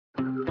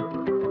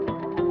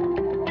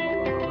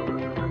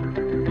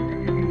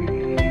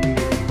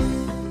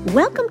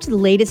Welcome to the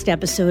latest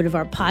episode of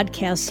our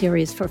podcast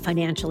series for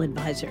financial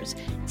advisors.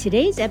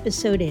 Today's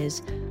episode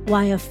is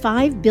why a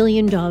 $5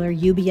 billion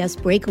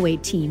UBS breakaway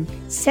team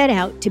set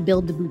out to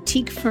build the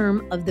boutique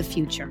firm of the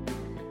future.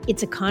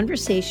 It's a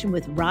conversation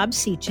with Rob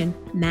Sechan,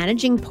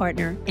 managing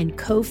partner and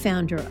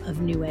co-founder of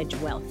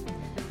NewEdge Wealth.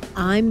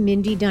 I'm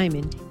Mindy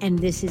Diamond, and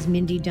this is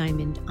Mindy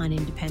Diamond on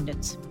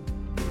Independence.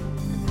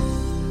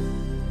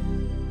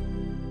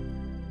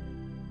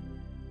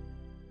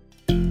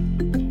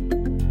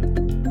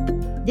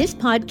 This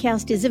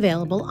podcast is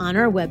available on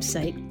our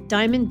website,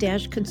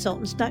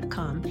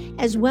 diamond-consultants.com,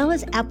 as well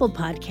as Apple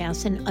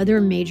Podcasts and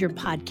other major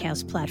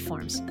podcast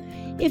platforms.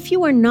 If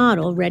you are not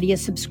already a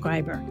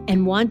subscriber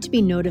and want to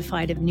be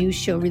notified of new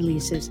show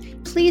releases,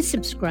 please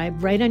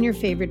subscribe right on your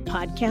favorite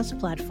podcast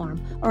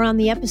platform or on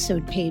the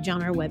episode page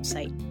on our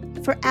website.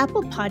 For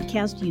Apple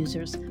Podcast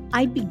users,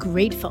 I'd be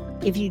grateful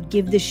if you'd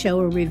give the show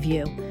a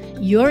review.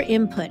 Your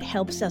input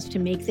helps us to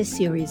make this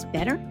series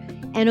better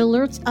and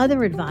alerts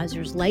other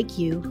advisors like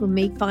you who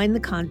may find the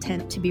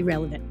content to be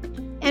relevant.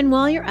 And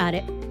while you're at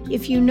it,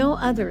 if you know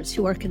others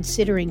who are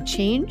considering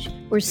change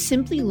or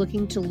simply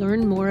looking to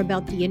learn more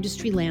about the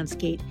industry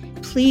landscape,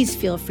 please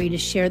feel free to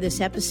share this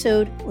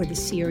episode or the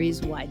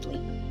series widely.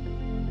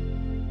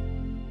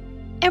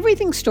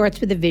 Everything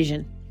starts with a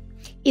vision.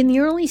 In the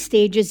early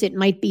stages, it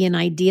might be an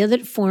idea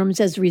that forms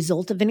as a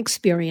result of an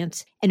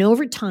experience, and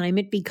over time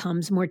it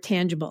becomes more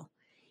tangible.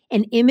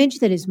 An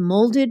image that is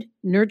molded,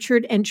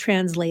 nurtured, and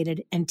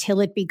translated until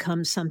it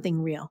becomes something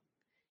real.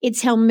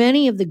 It's how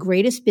many of the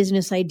greatest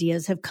business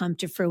ideas have come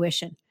to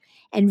fruition,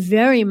 and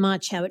very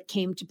much how it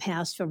came to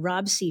pass for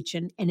Rob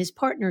Sechan and his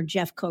partner,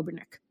 Jeff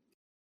Kobernick.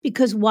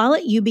 Because while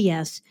at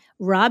UBS,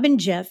 Rob and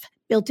Jeff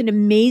built an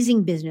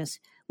amazing business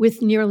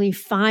with nearly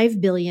 $5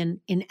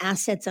 billion in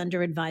assets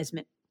under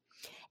advisement.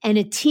 And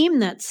a team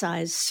that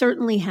size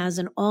certainly has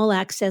an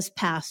all-access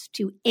pass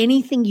to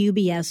anything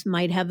UBS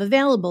might have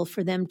available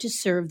for them to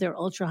serve their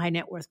ultra-high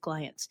net worth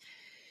clients.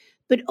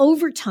 But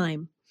over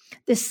time,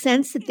 the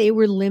sense that they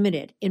were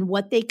limited in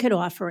what they could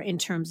offer in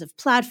terms of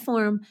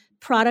platform,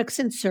 products,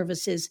 and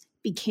services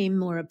became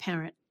more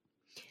apparent.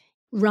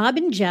 Rob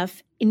and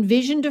Jeff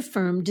envisioned a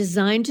firm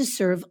designed to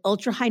serve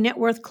ultra-high net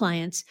worth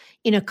clients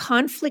in a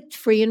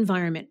conflict-free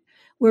environment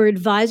where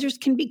advisors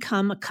can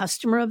become a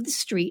customer of the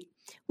street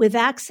with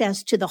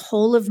access to the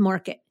whole of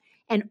market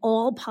and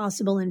all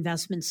possible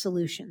investment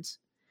solutions.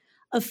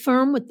 A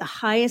firm with the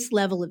highest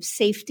level of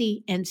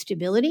safety and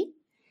stability,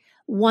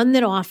 one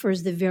that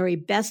offers the very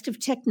best of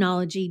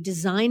technology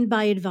designed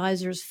by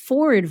advisors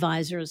for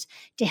advisors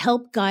to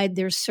help guide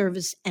their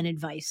service and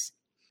advice,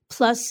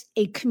 plus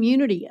a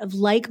community of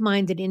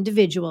like-minded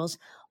individuals,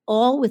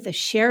 all with a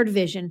shared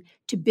vision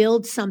to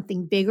build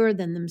something bigger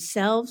than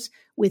themselves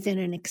within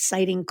an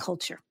exciting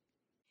culture.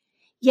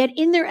 Yet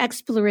in their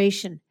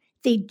exploration,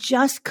 they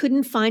just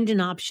couldn't find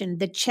an option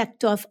that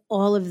checked off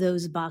all of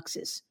those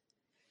boxes.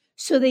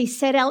 So they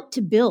set out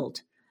to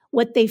build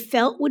what they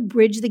felt would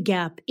bridge the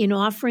gap in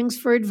offerings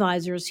for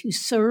advisors who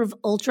serve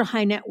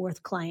ultra-high net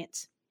worth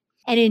clients.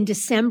 And in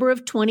December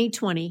of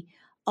 2020,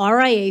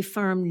 RIA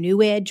firm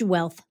NewEdge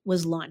Wealth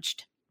was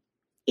launched.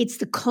 It's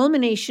the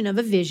culmination of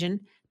a vision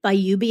by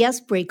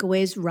UBS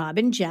breakaways Rob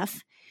and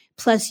Jeff,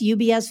 plus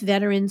UBS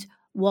veterans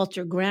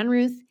Walter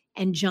Granruth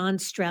and John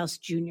Strauss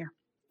Jr.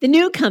 The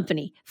new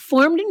company,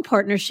 formed in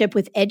partnership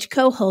with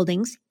EdgeCo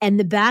Holdings and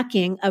the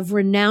backing of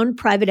renowned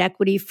private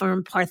equity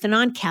firm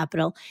Parthenon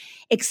Capital,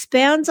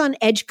 expands on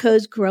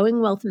EdgeCo's growing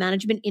wealth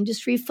management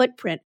industry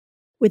footprint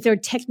with their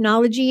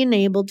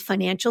technology-enabled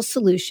financial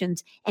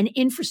solutions and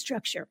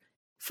infrastructure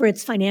for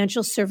its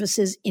financial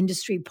services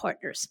industry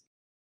partners.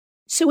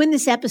 So in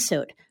this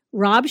episode,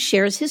 Rob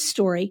shares his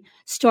story,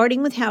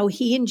 starting with how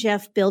he and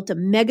Jeff built a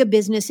mega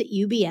business at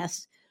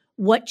UBS,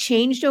 what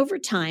changed over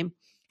time,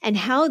 and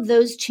how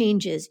those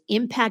changes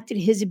impacted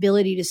his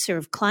ability to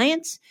serve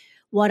clients,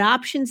 what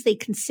options they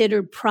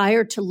considered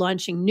prior to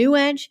launching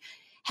NewEdge,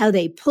 how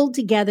they pulled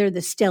together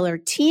the stellar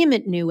team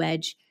at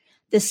NewEdge,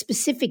 the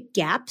specific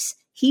gaps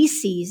he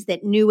sees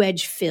that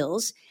NewEdge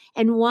fills,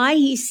 and why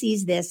he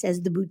sees this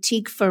as the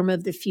boutique firm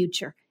of the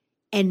future,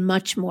 and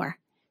much more.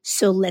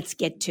 So let's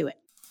get to it.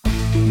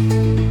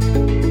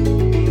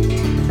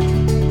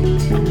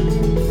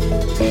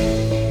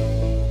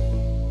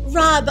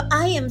 Rob,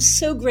 I am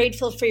so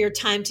grateful for your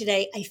time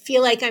today. I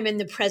feel like I'm in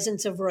the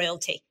presence of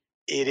royalty.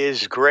 It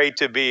is great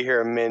to be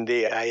here,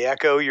 Mindy. I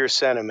echo your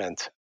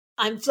sentiment.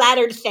 I'm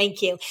flattered.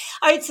 Thank you.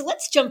 All right, so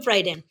let's jump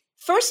right in.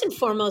 First and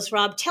foremost,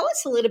 Rob, tell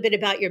us a little bit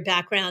about your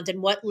background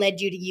and what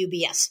led you to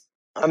UBS.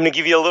 I'm going to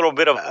give you a little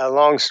bit of a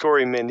long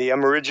story, Mindy.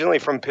 I'm originally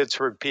from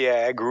Pittsburgh,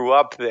 PA. I grew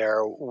up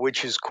there,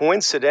 which is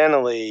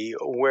coincidentally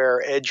where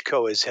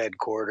EdgeCo is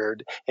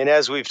headquartered. And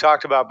as we've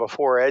talked about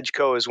before,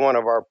 EdgeCo is one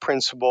of our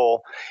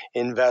principal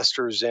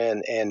investors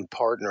and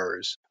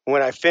partners.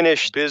 When I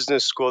finished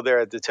business school there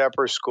at the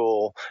Tepper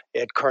School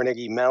at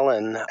Carnegie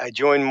Mellon, I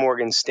joined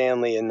Morgan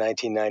Stanley in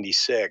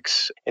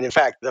 1996. And in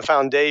fact, the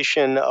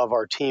foundation of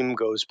our team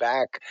goes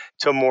back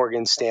to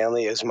Morgan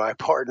Stanley, as my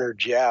partner,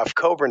 Jeff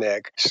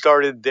Kobernick,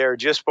 started there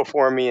just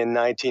before me in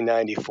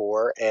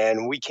 1994.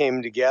 And we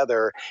came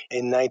together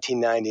in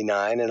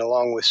 1999, and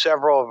along with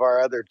several of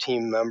our other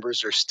team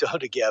members are still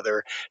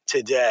together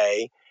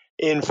today.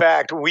 In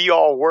fact, we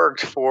all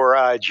worked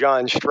for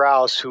John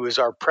Strauss, who is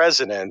our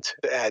president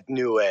at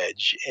New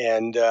Edge.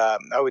 And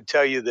I would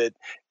tell you that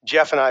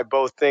Jeff and I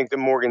both think that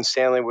Morgan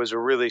Stanley was a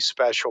really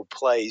special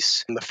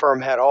place. And the firm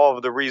had all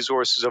of the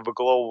resources of a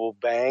global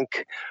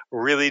bank,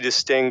 really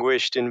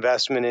distinguished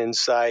investment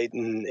insight,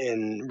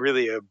 and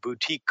really a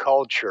boutique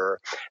culture.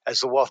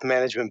 As the wealth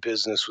management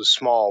business was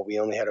small,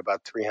 we only had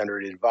about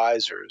 300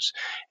 advisors.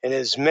 And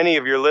as many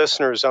of your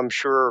listeners, I'm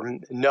sure,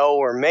 know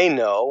or may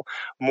know,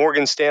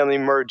 Morgan Stanley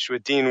merged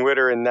with Dean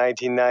Witter in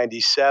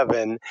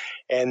 1997,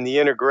 and the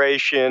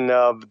integration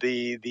of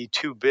the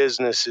two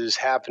businesses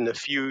happened a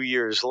few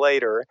years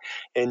later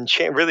and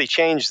really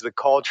changed the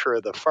culture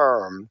of the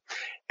firm.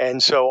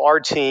 And so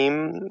our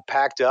team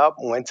packed up,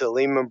 went to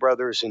Lehman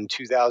Brothers in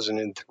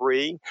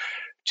 2003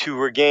 to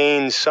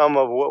regain some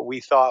of what we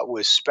thought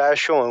was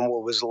special and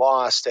what was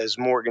lost as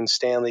Morgan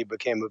Stanley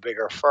became a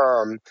bigger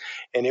firm.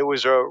 And it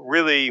was a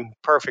really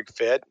perfect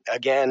fit.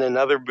 Again,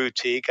 another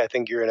boutique. I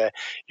think you're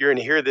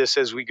gonna hear this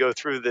as we go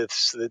through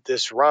this.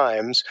 This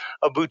rhymes.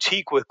 A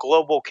boutique with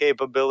global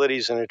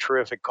capabilities and a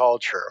terrific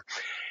culture.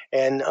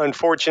 And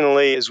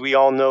unfortunately, as we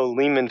all know,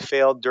 Lehman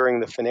failed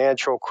during the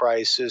financial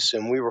crisis,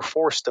 and we were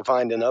forced to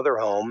find another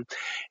home.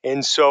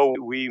 And so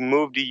we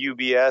moved to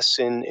UBS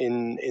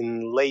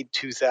in late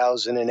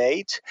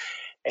 2008.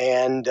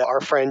 And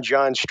our friend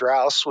John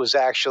Strauss who's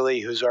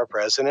our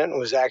president,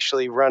 was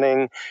actually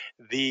running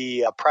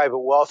the private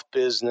wealth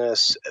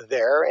business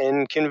there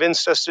and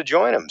convinced us to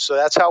join him. So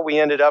that's how we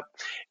ended up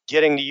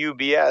getting to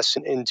UBS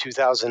in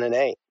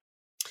 2008.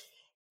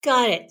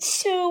 Got it.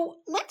 So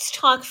let's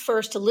talk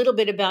first a little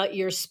bit about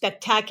your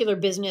spectacular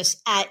business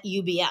at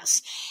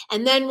UBS,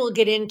 and then we'll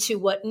get into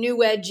what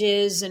New Edge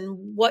is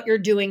and what you're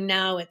doing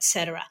now, et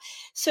cetera.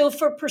 So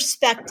for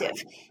perspective,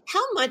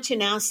 how much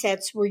in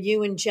assets were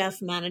you and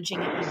Jeff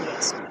managing at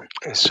UBS?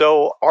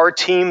 So our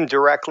team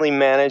directly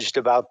managed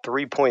about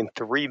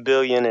 3.3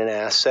 billion in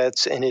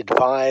assets and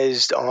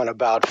advised on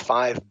about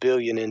 5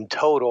 billion in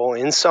total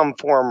in some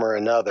form or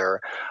another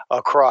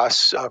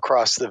across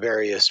the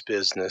various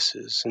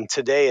businesses. And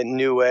today at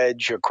New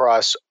Edge,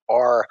 across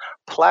our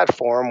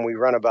platform, we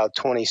run about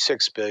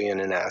 26 billion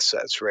in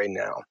assets right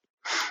now.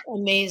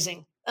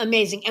 Amazing.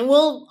 Amazing. And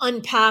we'll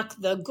unpack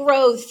the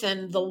growth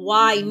and the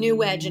why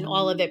New Edge and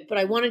all of it, but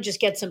I want to just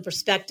get some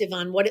perspective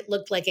on what it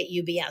looked like at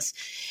UBS.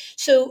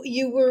 So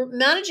you were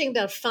managing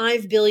about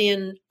 5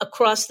 billion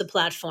across the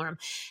platform.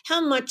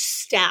 How much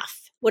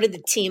staff? What did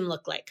the team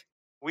look like?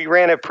 We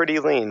ran it pretty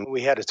lean.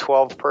 We had a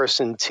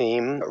 12-person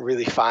team,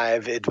 really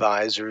 5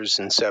 advisors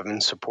and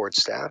 7 support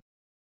staff.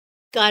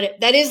 Got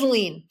it. That is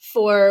lean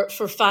for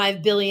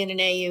 5 billion in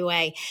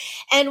AUA.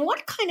 And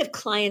what kind of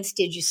clients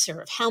did you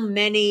serve? How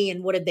many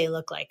and what did they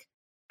look like?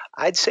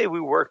 I'd say we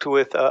worked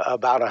with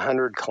about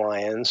 100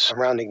 clients,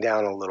 rounding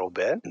down a little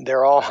bit.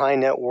 They're all high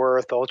net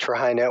worth, ultra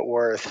high net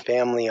worth,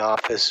 family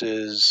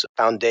offices,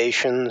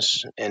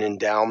 foundations, and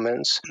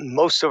endowments.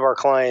 Most of our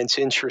clients,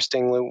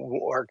 interestingly,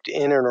 worked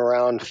in and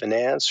around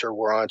finance or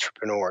were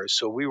entrepreneurs.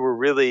 So we were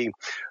really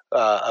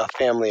a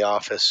family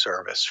office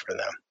service for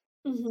them.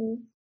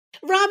 Mm-hmm.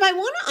 Rob, I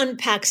want to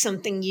unpack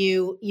something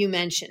you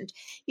mentioned.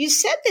 You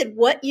said that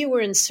what you were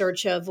in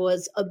search of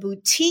was a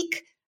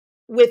boutique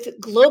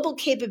with global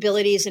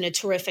capabilities and a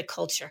terrific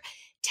culture.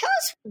 Tell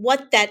us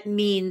what that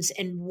means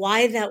and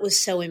why that was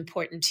so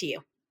important to you.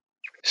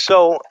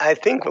 So I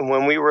think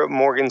when we were at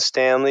Morgan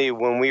Stanley,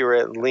 when we were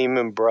at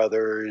Lehman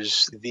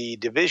Brothers, the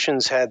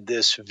divisions had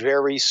this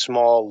very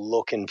small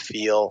look and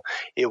feel.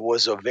 It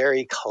was a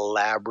very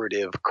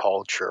collaborative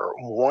culture,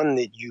 one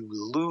that you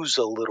lose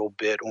a little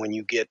bit when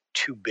you get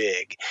too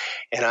big.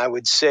 And I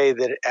would say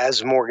that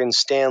as Morgan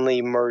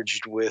Stanley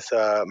merged with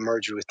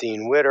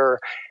Dean Witter,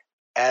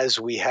 as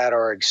we had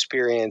our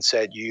experience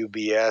at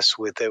UBS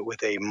with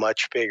a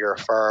much bigger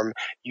firm,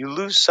 you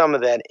lose some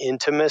of that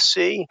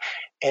intimacy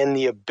and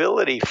the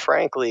ability,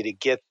 frankly, to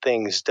get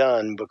things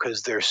done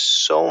because there's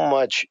so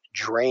much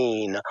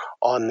drain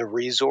on the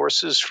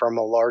resources from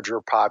a larger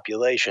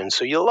population.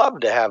 So you love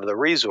to have the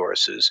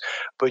resources,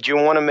 but you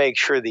want to make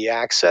sure the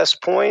access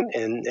point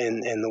and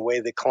the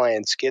way the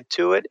clients get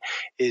to it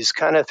is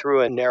kind of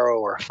through a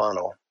narrower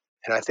funnel.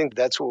 And I think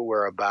that's what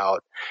we're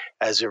about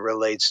as it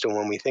relates to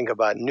when we think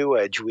about New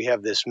Edge. We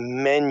have this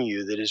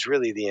menu that is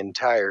really the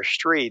entire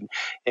street,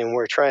 and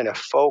we're trying to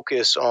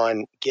focus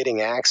on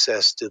getting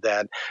access to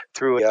that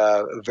through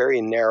a very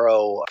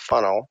narrow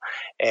funnel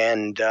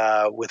and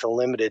with a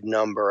limited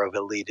number of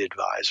elite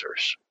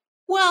advisors.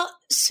 Well,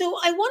 so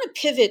I want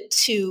to pivot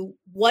to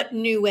what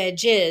New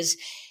Edge is,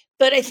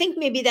 but I think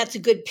maybe that's a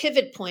good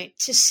pivot point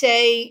to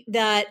say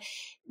that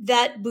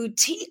that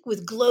boutique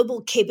with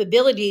global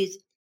capabilities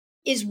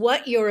is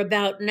what you're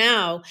about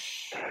now,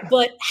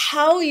 but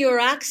how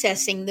you're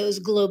accessing those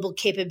global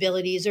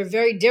capabilities are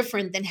very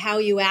different than how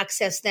you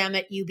access them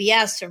at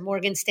UBS or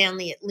Morgan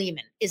Stanley at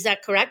Lehman. Is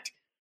that correct?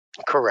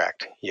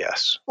 Correct.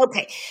 Yes.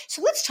 Okay,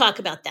 so let's talk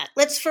about that.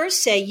 Let's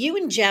first say you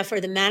and Jeff are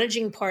the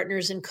managing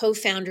partners and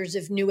co-founders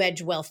of New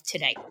Edge Wealth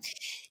today.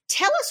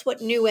 Tell us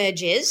what New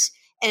Edge is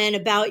and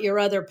about your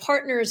other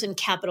partners and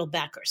capital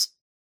backers.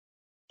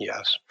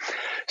 Yes.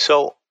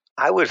 So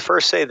I would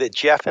first say that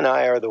Jeff and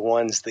I are the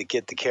ones that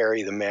get to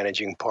carry the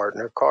managing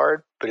partner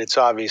card, but it's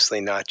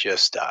obviously not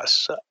just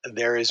us.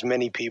 There is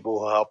many people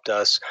who helped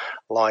us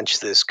launch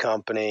this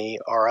company.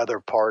 Our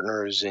other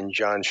partners in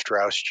John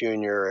Strauss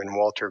Jr. and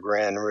Walter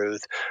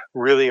Granruth,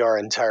 really our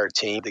entire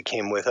team that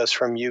came with us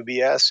from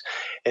UBS,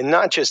 and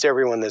not just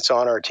everyone that's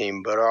on our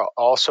team, but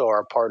also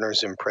our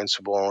partners and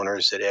principal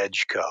owners at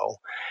EdgeCo.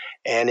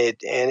 And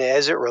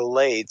as it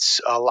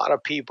relates, a lot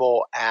of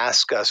people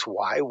ask us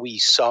why we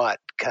sought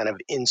kind of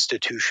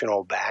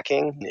institutional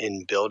backing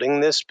in building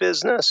this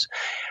business.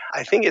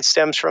 I think it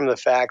stems from the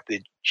fact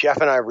that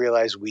Jeff and I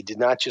realized we did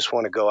not just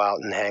want to go out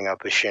and hang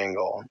up a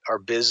shingle. Our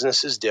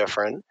business is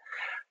different.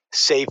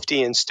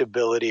 Safety and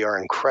stability are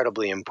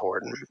incredibly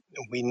important.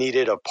 We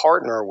needed a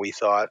partner, we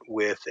thought,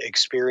 with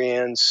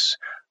experience,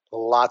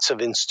 lots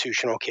of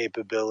institutional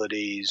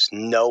capabilities,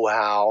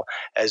 know-how,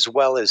 as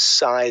well as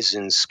size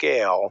and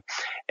scale.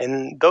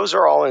 And those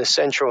are all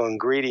essential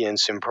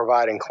ingredients in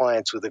providing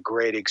clients with a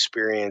great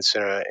experience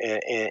in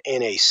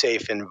a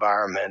safe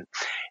environment.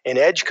 And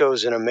EdgeCo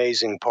is an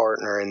amazing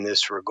partner in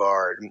this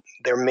regard.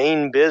 Their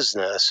main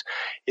business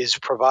is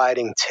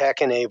providing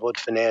tech-enabled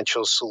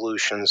financial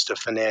solutions to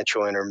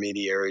financial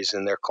intermediaries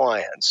and their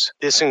clients.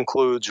 This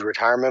includes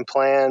retirement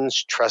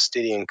plans, trust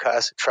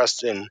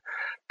and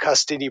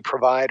custody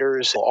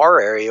providers, our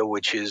area,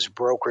 which is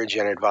brokerage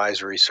and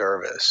advisory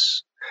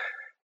service.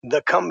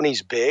 The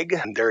company's big,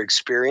 they're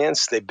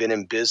experienced, they've been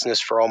in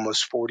business for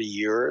almost 40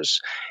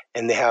 years,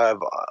 and they have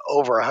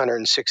over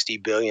 160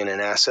 billion in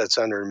assets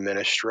under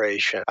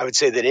administration. I would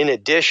say that in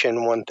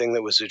addition, one thing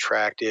that was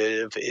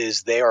attractive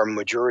is they are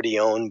majority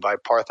owned by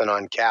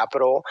Parthenon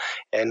Capital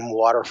and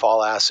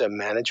Waterfall Asset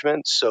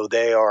Management. So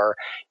they are,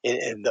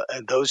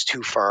 those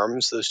two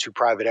firms, those two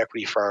private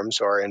equity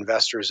firms are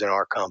investors in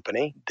our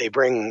company. They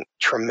bring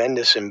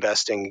tremendous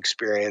investing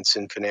experience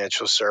in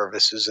financial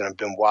services and have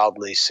been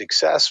wildly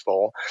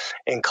successful.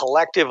 And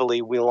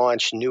collectively, we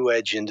launched New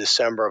Edge in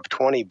December of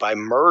 20 by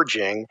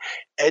merging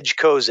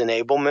EdgeCo's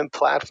enablement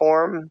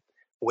platform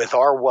with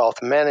our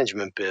wealth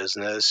management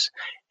business.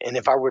 And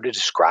if I were to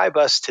describe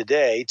us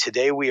today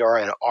we are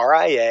an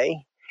RIA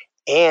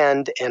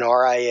and an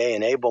RIA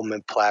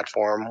enablement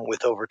platform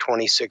with over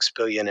 26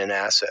 billion in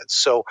assets.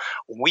 So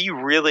we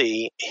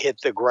really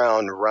hit the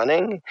ground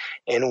running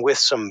and with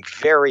some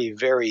very,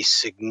 very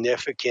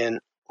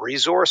significant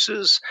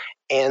resources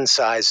and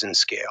size and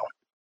scale.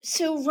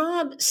 So,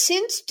 Rob,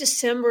 since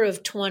December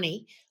of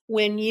 20,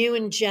 when you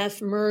and Jeff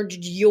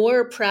merged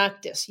your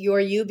practice, your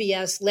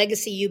UBS,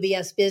 legacy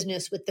UBS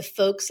business with the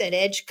folks at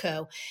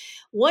EdgeCo,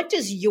 what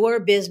does your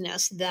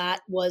business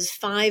that was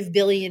 $5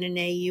 billion in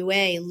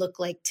AUA look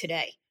like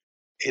today?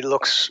 It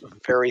looks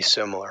very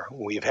similar.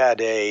 We've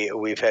had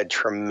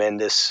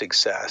tremendous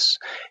success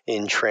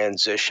in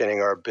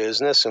transitioning our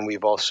business, and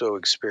we've also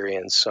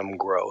experienced some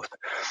growth.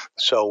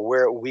 So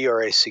we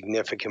are a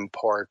significant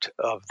part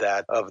of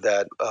that,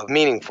 a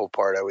meaningful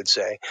part, I would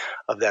say,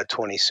 of that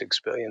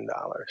 $26 billion.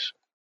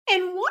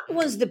 And what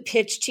was the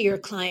pitch to your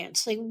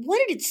clients? Like, what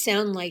did it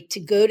sound like to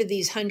go to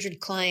these 100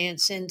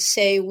 clients and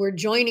say, we're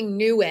joining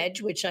New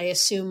Edge, which I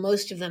assume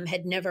most of them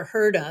had never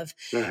heard of,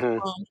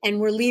 and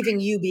we're leaving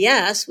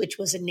UBS, which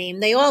was a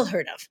name they all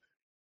heard of?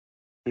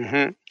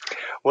 Mm-hmm.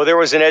 Well, there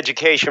was an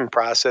education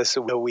process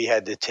that we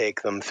had to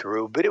take them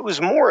through, but it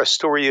was more a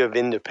story of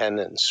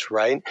independence,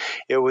 right?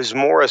 It was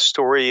more a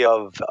story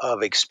of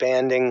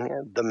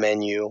expanding the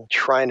menu,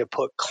 trying to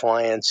put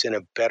clients in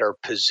a better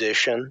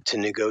position to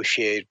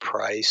negotiate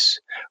price,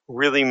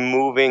 really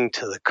moving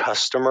to the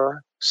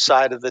customer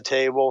side of the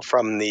table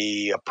from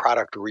the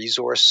product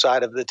resource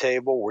side of the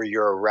table, where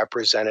you're a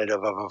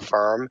representative of a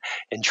firm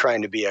and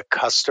trying to be a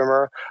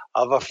customer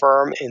of a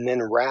firm, and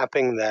then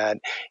wrapping that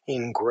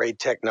in great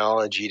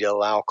technology to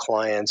allow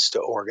clients to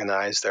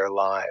organize their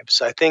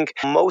lives. I think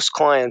most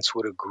clients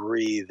would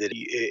agree that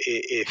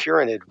if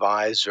you're an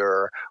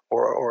advisor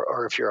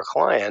or if you're a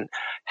client,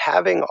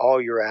 having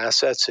all your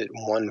assets at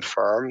one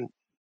firm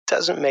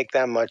doesn't make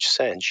that much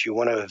sense. You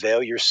want to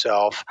avail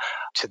yourself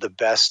to the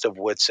best of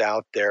what's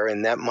out there,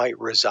 and that might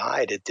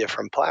reside at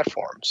different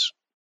platforms.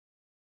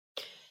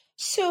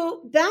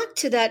 So back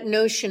to that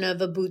notion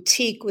of a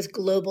boutique with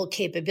global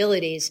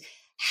capabilities,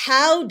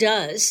 how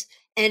does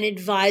an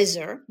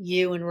advisor,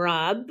 you and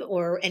Rob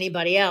or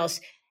anybody else,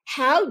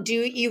 how do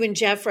you and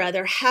Jeff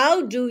rather,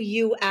 how do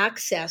you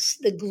access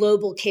the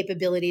global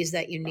capabilities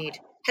that you need?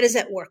 How does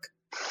that work?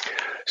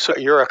 So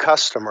you're a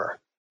customer.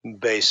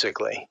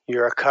 basically.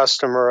 You're a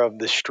customer of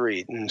the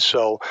street. And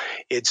so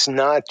it's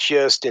not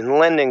just in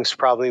lending's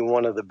probably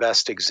one of the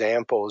best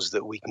examples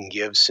that we can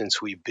give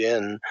since we've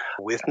been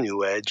with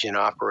New Edge and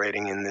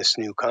operating in this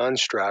new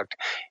construct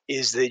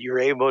is that you're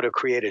able to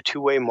create a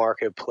two-way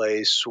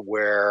marketplace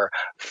where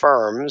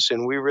firms,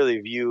 and we really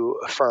view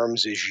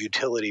firms as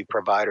utility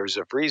providers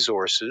of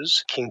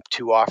resources, can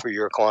to offer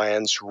your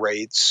clients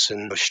rates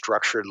and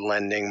structured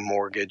lending,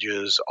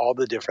 mortgages, all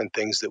the different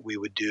things that we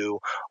would do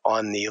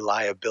on the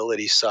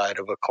liability side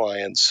of a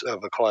client's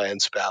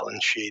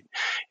balance sheet.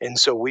 And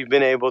so we've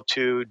been able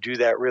to do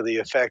that really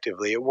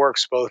effectively. It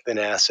works both in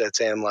assets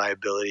and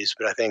liabilities,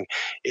 but I think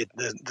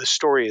the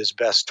story is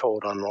best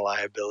told on the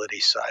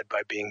liability side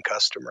by being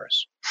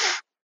customers.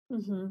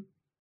 Hmm.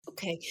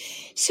 Okay.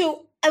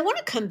 So I want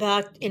to come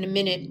back in a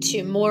minute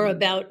to more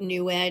about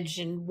New Edge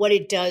and what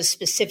it does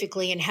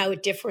specifically and how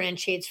it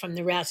differentiates from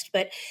the rest.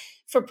 But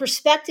for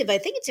perspective, I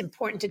think it's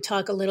important to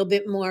talk a little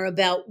bit more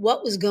about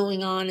what was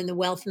going on in the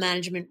wealth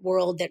management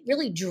world that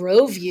really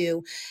drove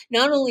you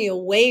not only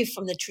away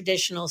from the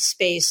traditional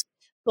space,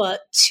 but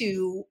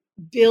to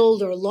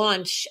build or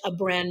launch a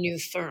brand new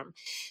firm.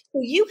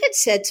 So you had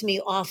said to me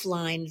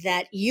offline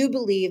that you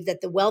believe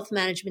that the wealth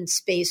management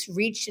space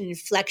reached an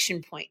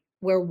inflection point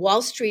where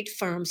Wall Street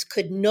firms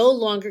could no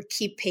longer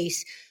keep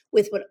pace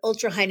with what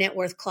ultra high net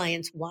worth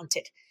clients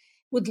wanted.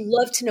 Would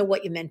love to know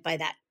what you meant by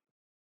that.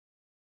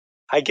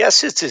 I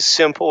guess it's as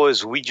simple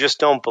as we just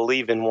don't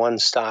believe in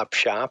one-stop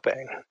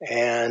shopping.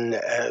 And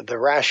the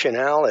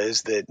rationale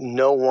is that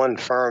no one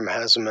firm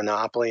has a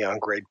monopoly on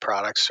great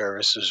products,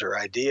 services, or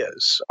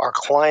ideas. Our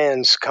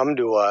clients come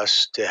to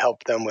us to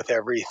help them with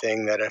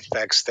everything that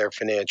affects their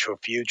financial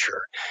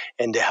future.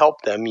 And to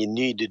help them, you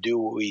need to do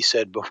what we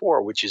said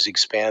before, which is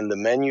expand the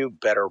menu,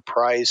 better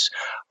price,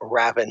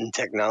 rapid and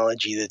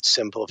technology that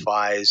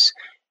simplifies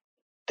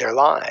their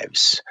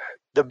lives.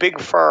 The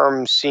big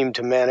firms seem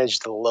to manage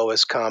the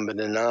lowest common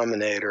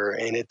denominator,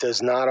 and it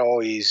does not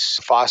always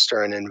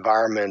foster an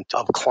environment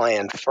of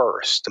client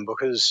first. And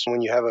because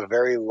when you have a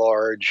very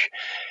large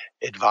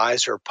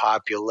advisor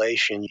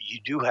population, you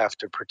do have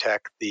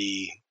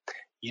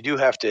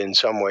to, in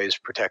some ways,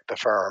 protect the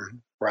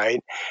firm,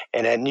 right?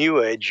 And at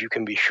New Edge, you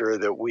can be sure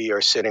that we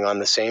are sitting on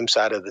the same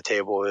side of the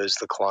table as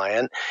the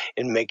client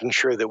and making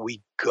sure that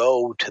we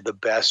go to the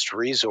best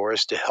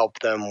resource to help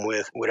them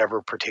with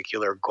whatever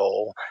particular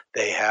goal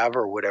they have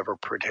or whatever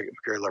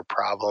particular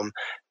problem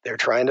they're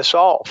trying to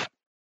solve.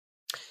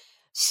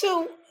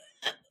 So,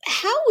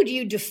 how would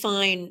you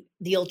define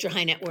the ultra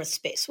high net worth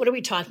space? What are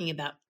we talking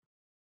about?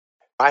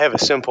 I have a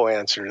simple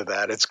answer to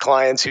that. It's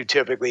clients who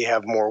typically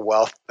have more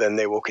wealth than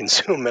they will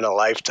consume in a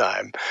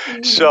lifetime.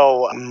 Mhm.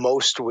 So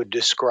most would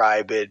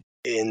describe it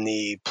in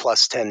the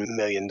plus $10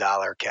 million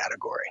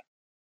category.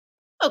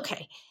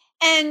 Okay.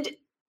 And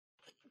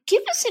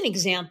give us an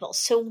example.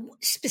 So,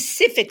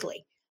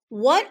 specifically,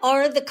 what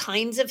are the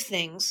kinds of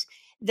things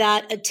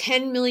that a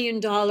 $10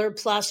 million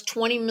plus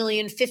 20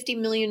 million, $50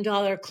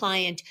 million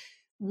client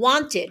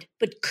wanted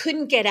but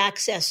couldn't get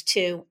access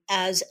to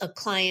as a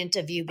client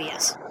of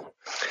UBS?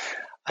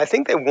 I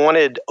think they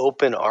wanted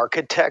open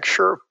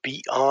architecture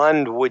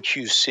beyond what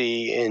you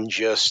see in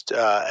just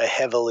a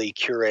heavily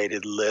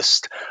curated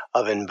list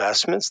of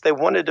investments. They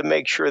wanted to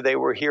make sure they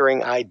were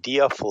hearing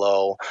idea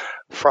flow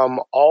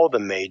from all the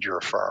major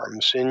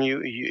firms. And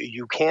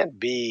you can't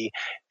be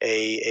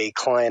a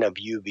client of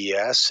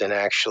UBS and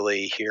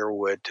actually hear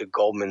what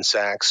Goldman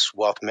Sachs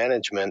wealth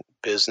management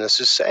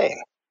business is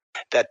saying.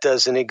 That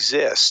doesn't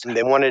exist. And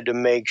they wanted to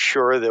make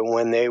sure that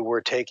when they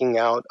were taking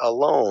out a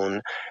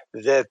loan,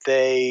 that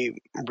they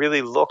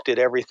really looked at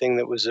everything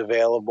that was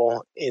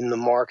available in the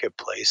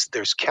marketplace.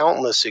 There's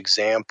countless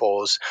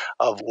examples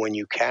of when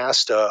you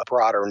cast a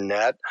broader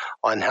net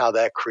on how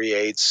that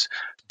creates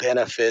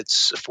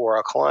benefits for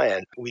a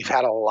client. We've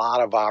had a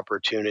lot of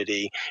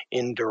opportunity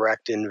in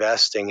direct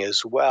investing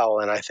as well.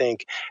 And I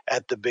think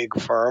at the big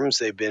firms,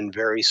 they've been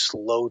very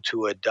slow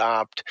to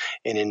adopt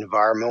an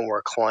environment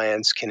where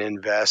clients can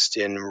invest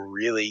in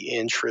really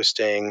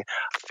interesting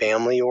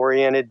family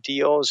oriented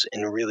deals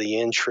and really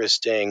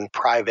interesting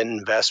private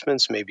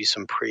investments, maybe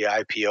some pre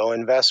IPO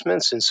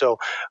investments. And so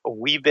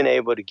we've been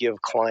able to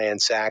give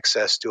clients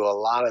access to a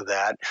lot of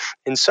that.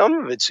 And some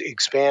of it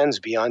expands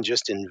beyond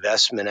just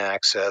investment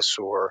access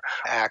or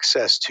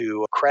access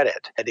to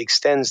credit. It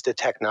extends to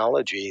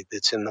technology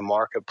that's in the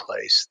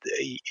marketplace.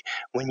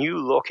 When you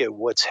look at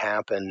what's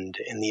happened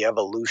and the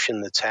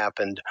evolution that's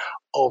happened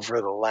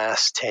over the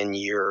last 10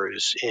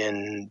 years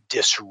in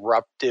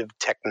disruptive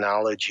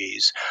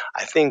technologies,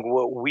 I think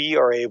what we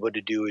are able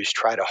to do is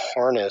try to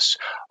harness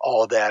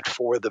all that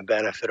for the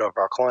benefit of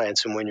our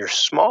clients. And when you're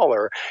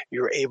smaller,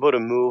 you're able to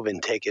move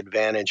and take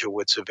advantage of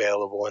what's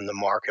available in the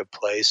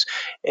marketplace.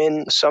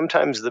 And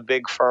sometimes the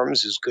big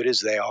firms, as good as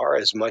they are,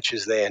 as much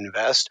as they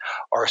invest,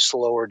 are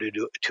slower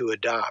to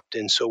adopt.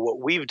 And so what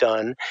we've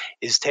done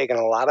is taken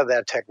a lot of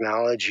that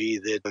technology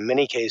that in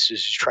many cases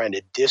is trying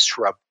to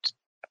disrupt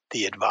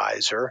the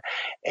advisor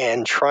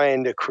and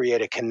trying to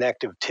create a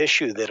connective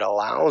tissue that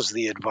allows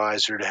the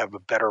advisor to have a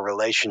better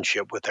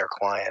relationship with their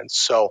clients.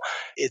 So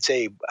it's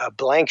a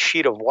blank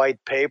sheet of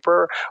white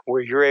paper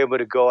where you're able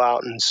to go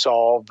out and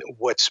solve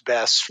what's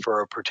best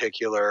for a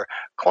particular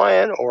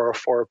client or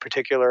for a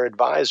particular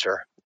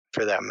advisor,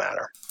 for that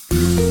matter.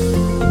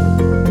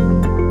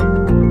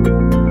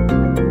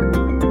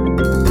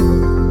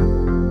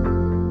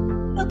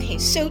 Okay,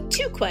 so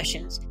 2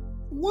 questions.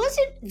 Was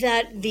it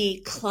that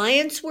the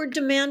clients were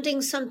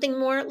demanding something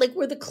more? Like,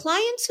 were the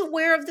clients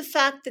aware of the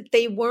fact that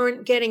they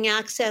weren't getting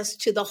access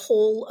to the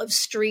whole of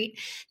street,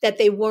 that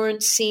they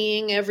weren't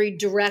seeing every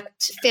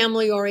direct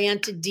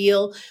family-oriented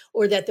deal,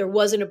 or that there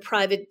wasn't a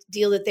private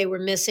deal that they were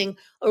missing?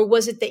 Or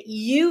was it that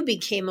you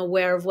became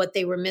aware of what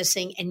they were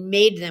missing and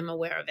made them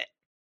aware of it?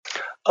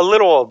 A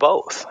little of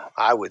both,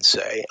 I would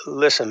say.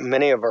 Listen,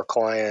 many of our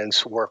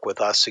clients work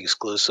with us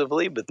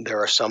exclusively, but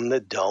there are some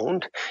that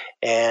don't.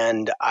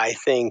 And I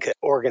think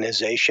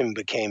organization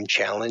became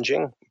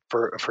challenging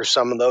for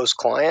some of those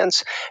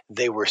clients.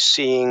 They were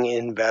seeing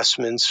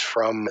investments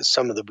from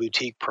some of the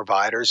boutique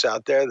providers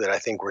out there that I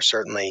think were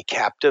certainly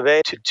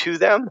captivated to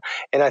them.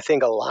 And I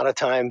think a lot of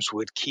times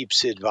what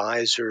keeps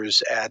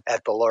advisors at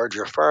the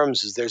larger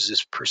firms is there's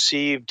this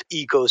perceived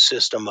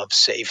ecosystem of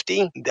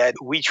safety that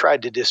we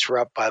tried to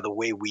disrupt by the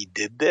way we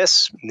did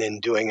this and then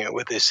doing it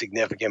with a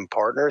significant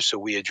partner. So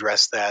we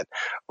addressed that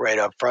right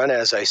up front,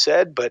 as I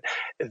said. But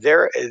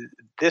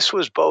this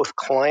was both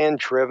client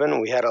driven.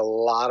 We had a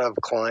lot of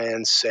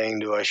clients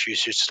saying to us, you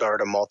should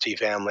start a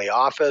multifamily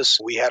office.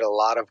 We had a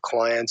lot of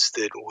clients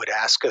that would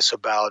ask us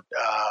about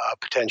a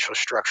potential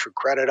structured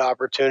credit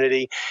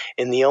opportunity.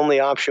 And the only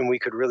option we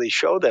could really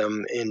show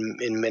them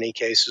in many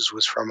cases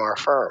was from our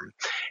firm.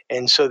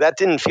 And so that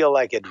didn't feel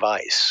like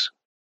advice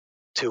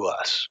to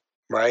us,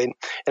 right?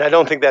 And I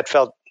don't think that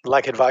felt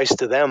like advice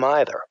to them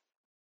either.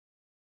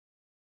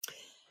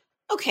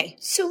 Okay,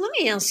 so let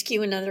me ask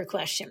you another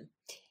question.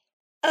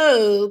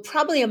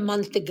 Probably a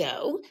month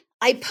ago,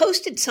 I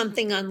posted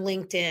something on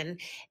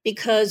LinkedIn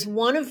because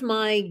one of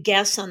my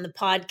guests on the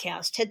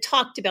podcast had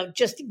talked about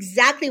just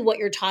exactly what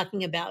you're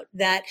talking about,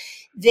 that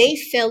they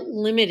felt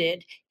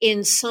limited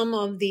in some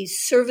of the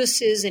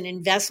services and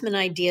investment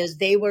ideas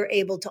they were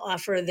able to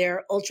offer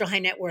their ultra high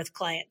net worth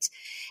clients.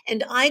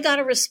 And I got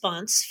a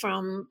response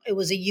from, it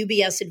was a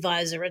UBS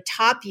advisor, a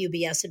top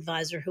UBS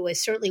advisor who I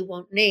certainly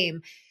won't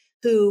name,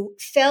 who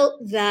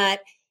felt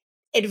that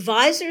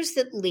advisors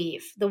that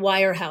leave the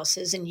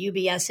wirehouses and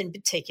UBS in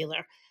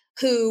particular,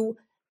 who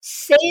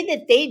say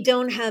that they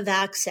don't have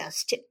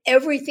access to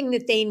everything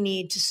that they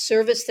need to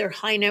service their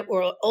high net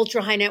worth,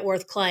 ultra high net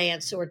worth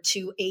clients or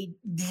to a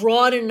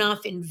broad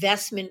enough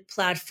investment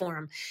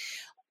platform,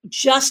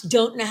 just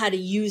don't know how to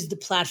use the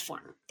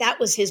platform. That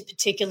was his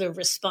particular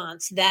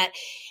response, that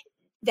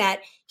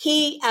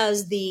he,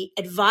 as the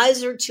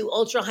advisor to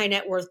ultra high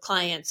net worth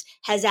clients,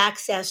 has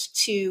access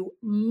to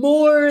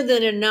more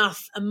than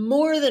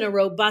a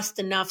robust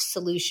enough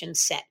solution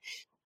set.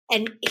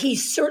 And he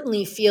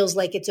certainly feels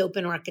like it's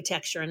open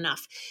architecture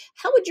enough.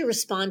 How would you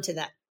respond to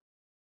that?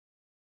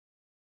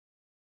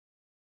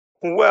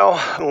 Well,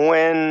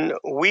 when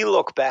we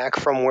look back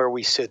from where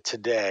we sit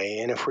today,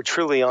 and if we're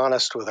truly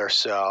honest with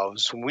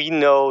ourselves, we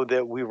know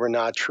that we were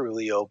not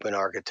truly open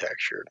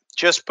architecture.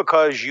 Just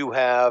because you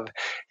have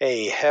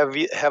a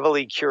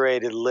heavily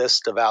curated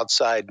list of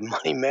outside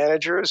money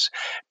managers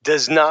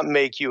does not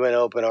make you an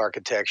open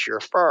architecture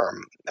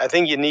firm. I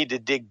think you need to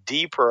dig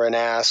deeper and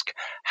ask,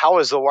 how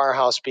is the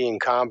wirehouse being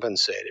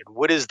compensated?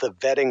 What is the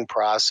vetting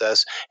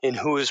process and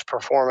who is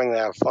performing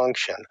that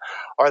function?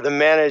 Are the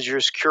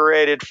managers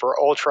curated for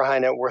ultra high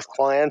net worth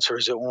clients, or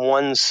is it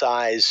one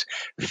size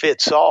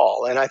fits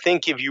all? And I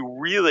think if you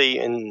really,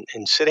 in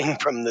sitting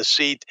from the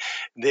seat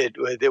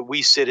that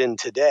we sit in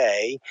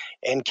today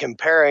and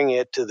comparing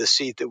it to the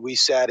seat that we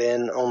sat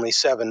in only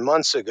 7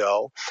 months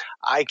ago,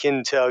 I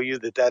can tell you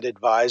that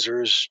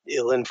advisor's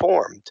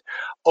ill-informed.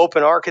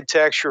 Open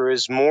architecture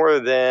is more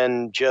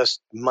than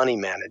just money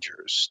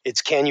managers.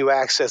 It's, can you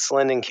access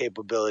lending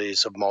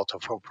capabilities of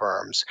multiple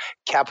firms,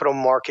 capital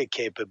market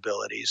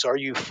capabilities? Are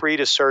you free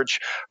to search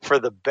for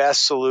the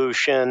best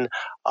solution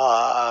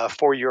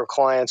for your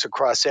clients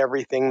across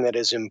everything that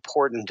is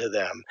important to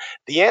them?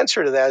 The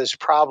answer to that is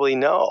probably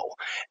no.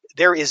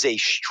 There is a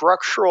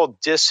structural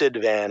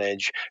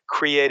disadvantage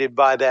created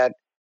by that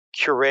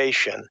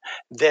curation,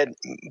 that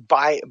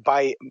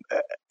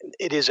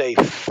it is a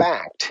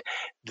fact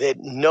that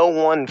no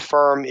one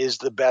firm is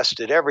the best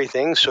at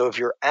everything. So if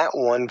you're at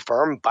one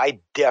firm, by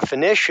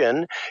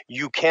definition,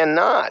 you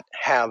cannot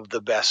have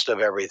the best of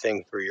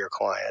everything for your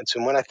clients.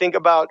 And when I think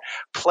about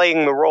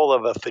playing the role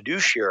of a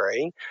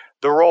fiduciary,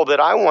 the role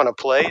that I want to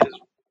play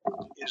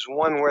is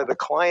one where the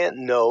client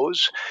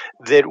knows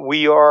that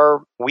we are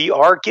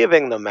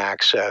giving them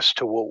access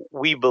to what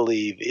we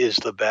believe is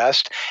the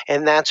best,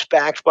 and that's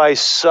backed by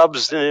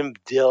substantive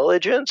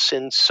diligence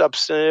and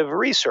substantive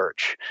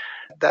research.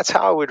 That's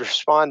how I would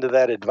respond to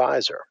that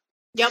advisor.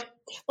 Yep.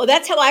 Well,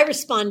 that's how I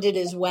responded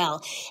as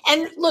well.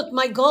 And look,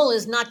 my goal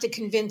is not to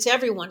convince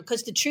everyone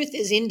because the truth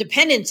is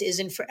independence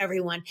isn't for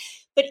everyone.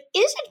 But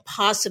is it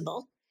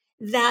possible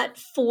that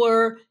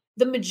for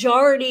the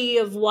majority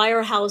of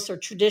wirehouse or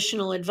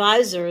traditional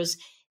advisors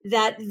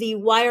that the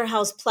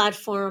wirehouse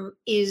platform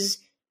is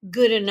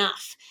good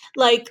enough?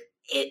 Like,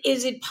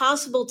 is it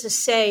possible to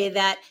say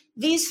that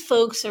these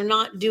folks are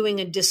not doing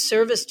a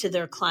disservice to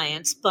their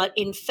clients, but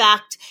in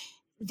fact,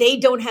 they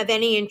don't have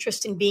any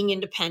interest in being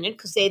independent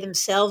because they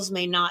themselves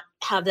may not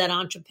have that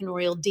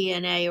entrepreneurial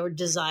DNA or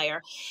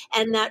desire.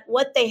 And that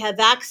what they have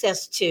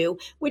access to,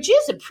 which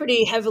is a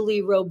pretty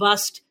heavily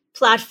robust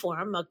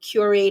platform, a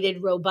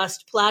curated,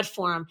 robust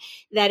platform,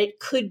 that it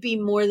could be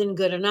more than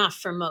good enough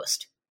for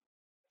most.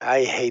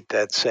 I hate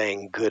that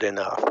saying good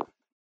enough.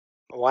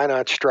 Why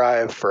not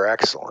strive for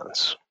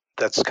excellence?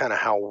 That's kind of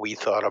how we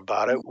thought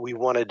about it. We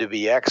wanted to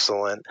be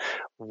excellent.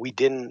 We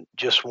didn't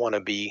just want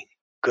to be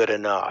good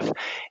enough.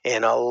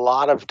 And a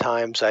lot of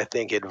times, I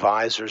think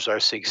advisors are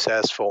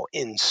successful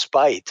in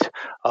spite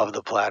of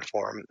the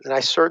platform. And I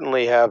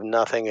certainly have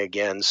nothing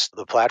against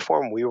the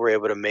platform. We were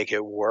able to make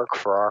it work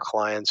for our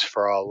clients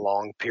for a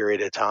long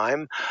period of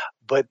time.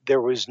 But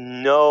there was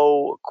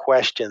no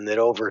question that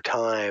over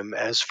time,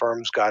 as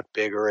firms got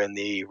bigger and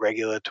the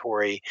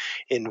regulatory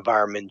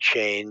environment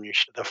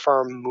changed, the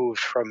firm moved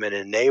from an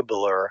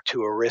enabler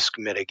to a risk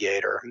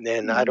mitigator.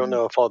 And I don't Mhm.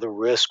 know if all the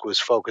risk was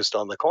focused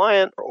on the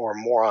client or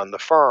more on the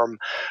firm,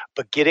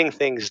 but getting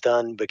things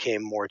done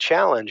became more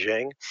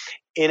challenging.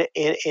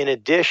 In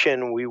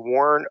addition, we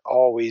weren't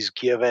always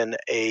given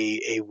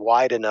a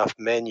wide enough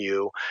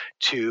menu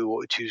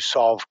to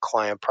solve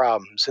client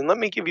problems. And let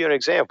me give you an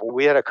example.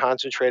 We had a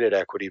concentrated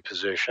equity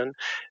position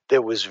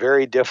that was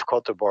very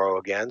difficult to borrow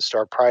against.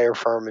 Our prior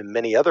firm and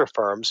many other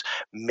firms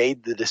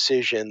made the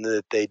decision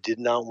that they did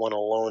not want to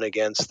loan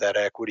against that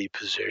equity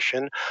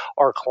position.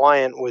 Our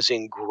client was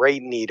in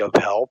great need of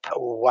help.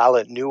 While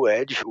at New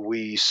Edge,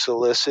 we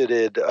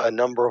solicited a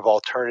number of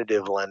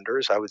alternative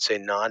lenders, I would say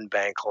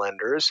non-bank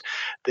lenders,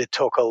 that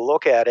took a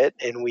look at it,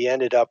 and we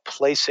ended up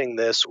placing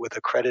this with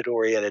a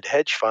credit-oriented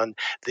hedge fund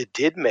that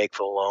did make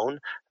the loan,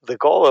 the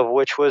goal of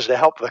which was to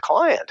help the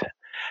client.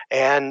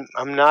 And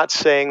I'm not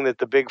saying that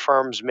the big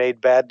firms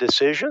made bad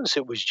decisions.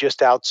 It was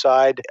just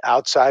outside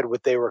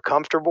what they were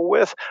comfortable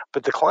with,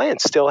 but the client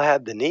still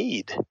had the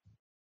need.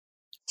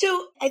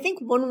 So I think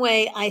one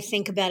way I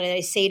think about it,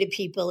 I say to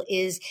people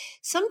is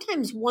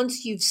sometimes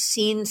once you've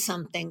seen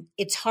something,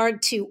 it's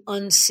hard to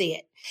unsee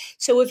it.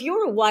 So if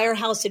you're a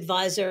wirehouse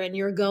advisor and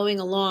you're going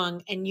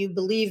along and you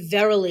believe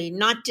verily,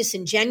 not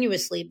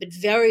disingenuously, but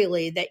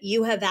verily that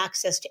you have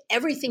access to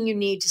everything you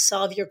need to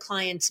solve your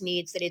client's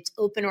needs, that it's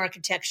open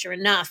architecture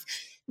enough,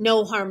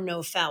 no harm,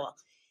 no foul.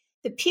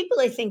 The people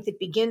I think that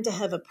begin to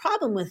have a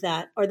problem with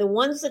that are the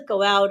ones that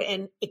go out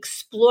and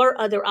explore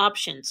other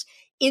options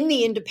in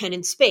the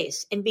independent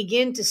space and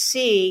begin to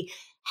see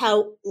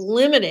how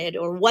limited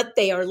or what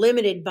they are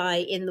limited by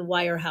in the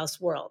wirehouse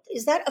world.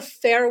 Is that a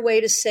fair way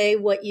to say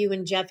what you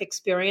and Jeff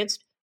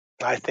experienced?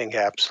 I think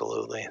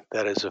absolutely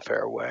that is a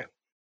fair way.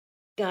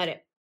 Got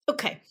it.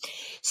 Okay.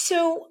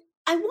 So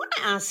I want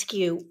to ask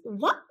you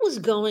what was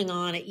going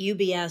on at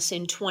UBS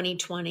in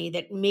 2020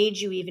 that made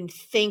you even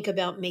think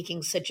about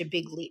making such a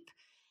big leap?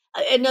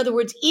 In other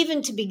words,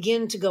 even to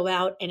begin to go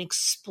out and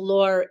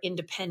explore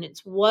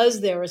independence,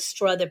 was there a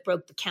straw that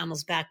broke the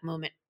camel's back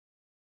moment?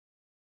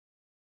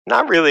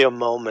 Not really a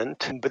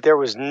moment, but there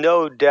was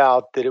no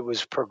doubt that it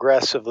was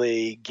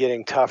progressively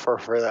getting tougher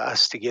for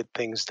us to get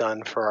things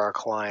done for our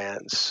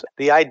clients.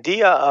 The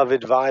idea of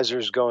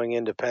advisors going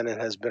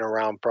independent has been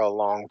around for a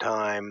long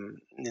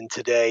time, and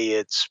today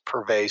it's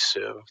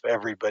pervasive.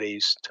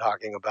 Everybody's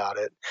talking about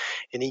it.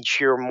 And each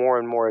year, more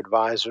and more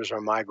advisors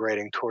are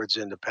migrating towards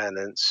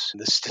independence.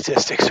 The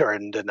statistics are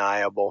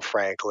undeniable,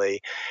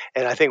 frankly.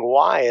 And I think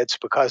why? It's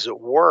because it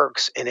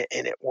works, and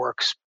it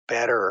works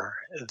better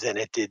than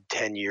it did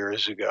 10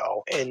 years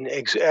ago. And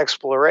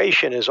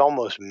exploration is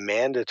almost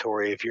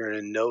mandatory if you're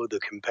going to know the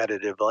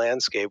competitive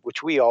landscape,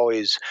 which we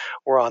always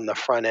were on the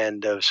front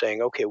end of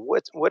saying, okay,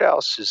 what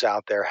else is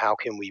out there? How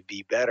can we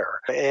be better?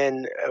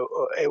 And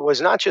it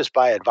was not just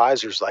by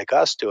advisors like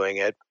us doing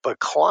it, but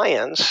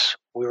clients.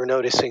 We were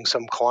noticing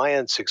some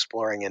clients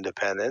exploring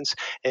independence,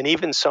 and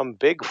even some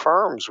big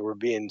firms were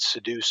being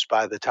seduced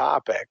by the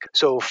topic.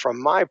 So, from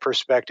my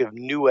perspective,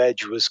 New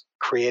Edge was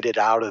created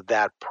out of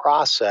that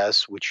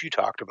process, which you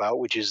talked about,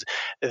 which is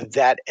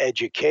that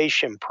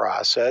education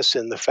process,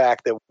 and the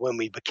fact that when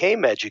we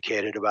became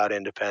educated about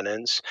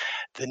independence,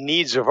 the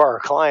needs of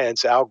our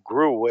clients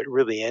outgrew what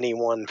really any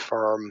one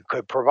firm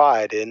could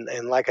provide.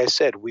 And like I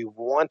said, we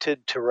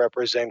wanted to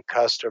represent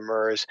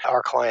customers,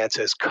 our clients,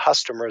 as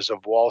customers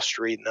of Wall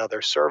Street and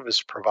other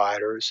service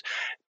providers.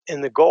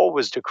 And the goal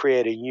was to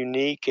create a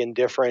unique and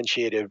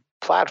differentiated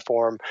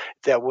platform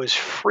that was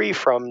free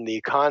from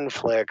the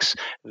conflicts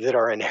that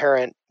are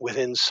inherent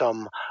within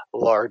some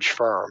large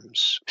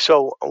firms.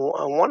 So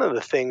one of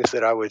the things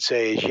that I would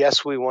say is,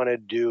 yes, we want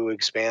to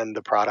expand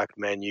the product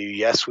menu.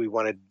 Yes, we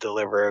want to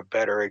deliver a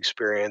better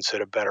experience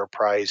at a better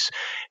price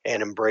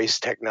and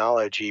embrace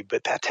technology.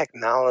 But that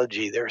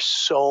technology, there's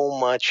so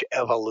much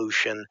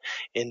evolution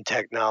in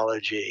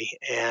technology,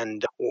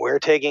 and we're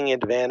taking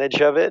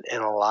advantage of it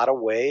in a lot of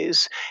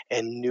ways,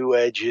 and New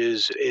Edge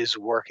is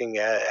working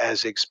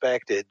as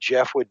expected.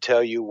 Jeff would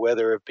tell you,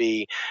 whether it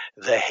be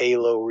the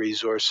Halo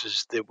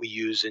resources that we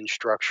use in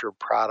structured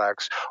products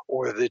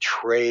or the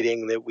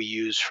trading that we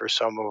use for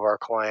some of our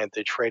client,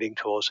 the trading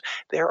tools,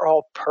 they're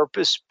all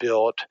purpose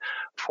built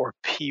for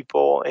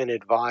people and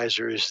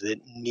advisors that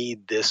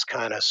need this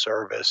kind of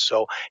service.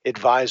 So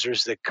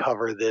advisors that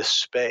cover this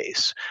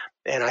space.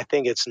 And I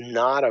think it's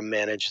not a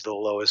manage the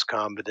lowest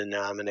common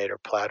denominator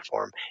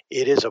platform.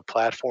 It is a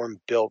platform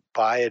built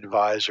by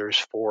advisors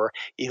for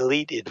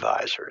elite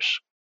advisors.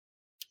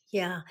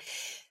 Yeah.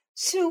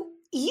 So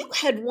you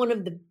had one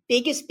of the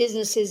biggest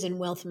businesses in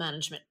wealth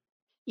management.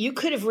 You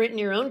could have written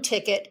your own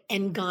ticket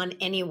and gone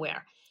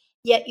anywhere,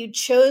 yet you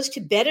chose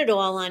to bet it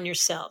all on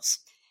yourselves.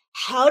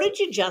 How did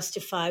you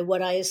justify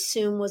what I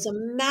assume was a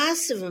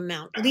massive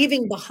amount,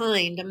 leaving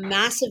behind a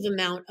massive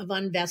amount of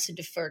unvested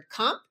deferred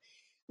comp,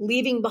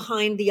 leaving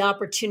behind the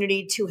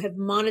opportunity to have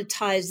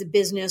monetized the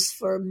business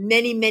for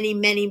many, many,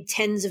 many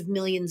tens of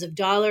millions of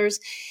dollars,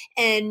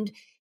 and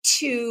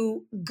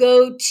to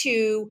go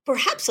to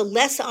perhaps a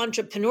less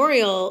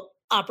entrepreneurial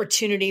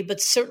opportunity, but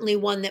certainly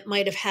one that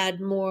might have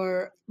had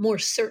more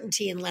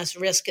certainty and less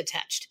risk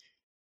attached?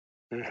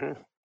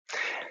 Mm-hmm.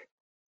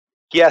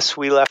 Yes,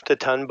 we left a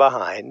ton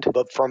behind,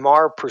 but from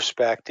our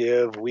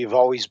perspective, we've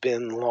always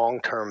been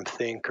long-term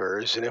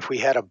thinkers. And if we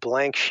had a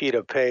blank sheet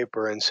of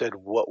paper and said,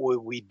 what would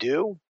we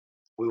do?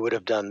 We would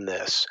have done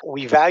this.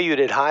 We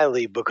valued it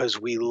highly because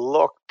we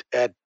looked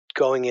at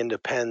going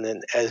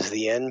independent as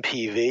the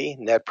NPV,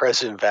 net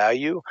present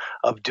value,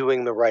 of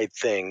doing the right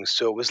thing.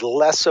 So it was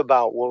less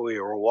about what we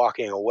were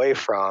walking away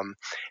from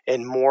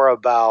and more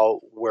about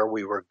where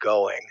we were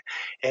going.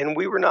 And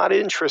we were not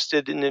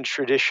interested in a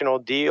traditional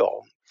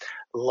deal.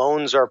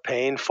 Loans are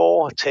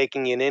painful.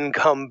 Taking an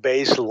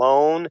income-based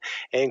loan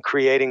and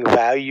creating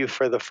value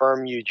for the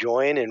firm you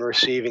join and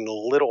receiving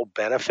little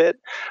benefit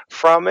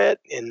from it,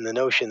 in the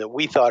notion that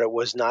we thought it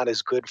was not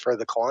as good for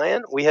the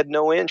client, we had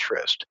no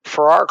interest.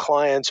 For our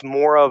clients,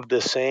 more of the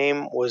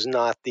same was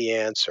not the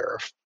answer.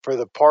 For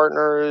the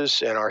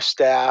partners and our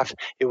staff,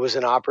 it was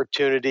an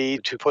opportunity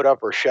to put up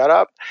or shut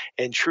up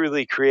and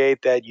truly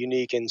create that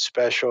unique and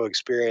special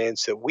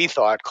experience that we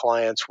thought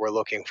clients were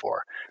looking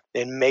for.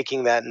 And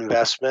making that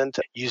investment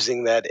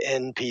using that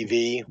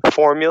NPV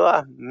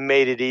formula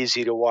made it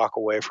easy to walk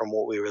away from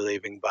what we were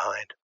leaving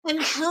behind.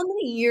 And how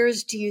many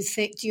years do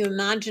you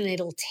imagine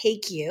it'll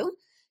take you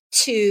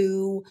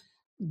to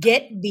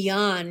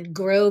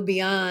grow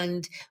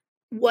beyond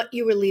what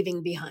you were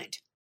leaving behind?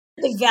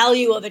 The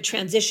value of a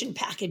transition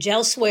package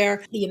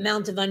elsewhere, the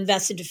amount of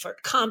unvested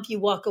deferred comp you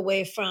walk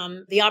away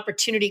from, the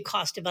opportunity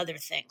cost of other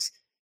things.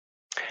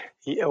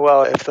 Yeah,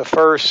 well, if the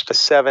first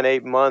 7,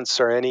 8 months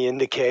are any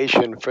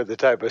indication for the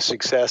type of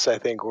success I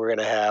think we're going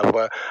to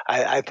have,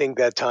 I think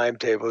that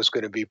timetable is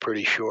going to be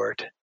pretty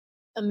short.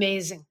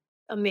 Amazing.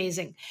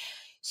 Amazing.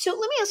 So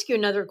let me ask you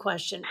another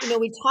question.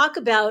 We talk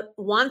about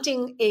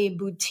wanting a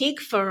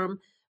boutique firm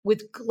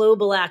with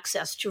global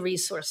access to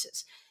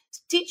resources.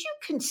 Did you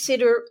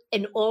consider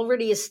an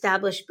already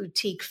established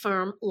boutique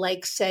firm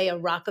like, say, a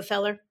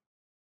Rockefeller?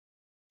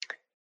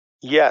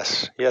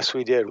 Yes,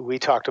 we did. We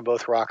talked to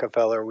both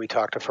Rockefeller, we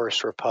talked to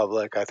First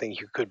Republic. I think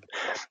you could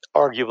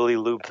arguably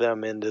loop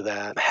them into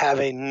that.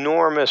 Have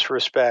enormous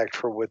respect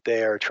for what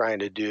they are trying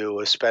to do,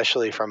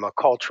 especially from a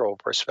cultural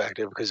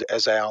perspective, because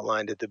as I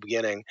outlined at the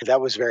beginning, that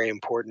was very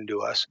important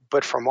to us.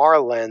 But from our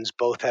lens,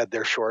 both had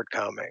their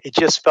shortcomings. It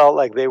just felt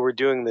like they were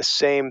doing the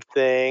same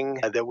thing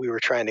that we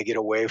were trying to get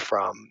away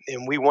from,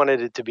 and we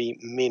wanted it to be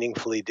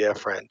meaningfully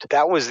different.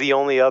 That was the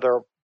only other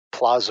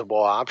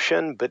plausible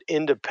option, but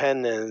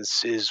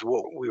independence is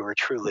what we were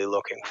truly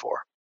looking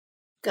for.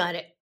 Got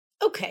it.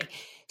 Okay.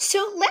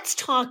 So let's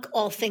talk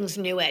all things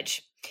New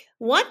Edge.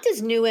 What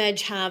does New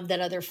Edge have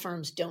that other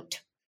firms don't?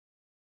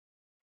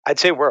 I'd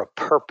say we're a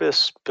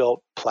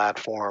purpose-built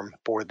platform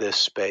for this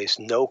space,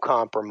 no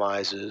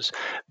compromises,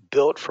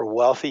 built for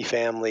wealthy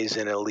families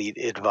and elite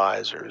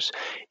advisors.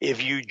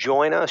 If you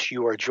join us,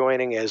 you are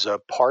joining as a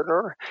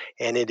partner,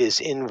 and it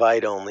is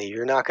invite only.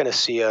 You're not going to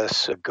see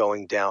us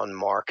going down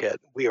market.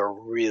 We are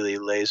really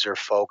laser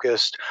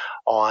focused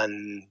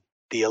on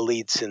the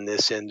elites in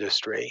this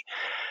industry.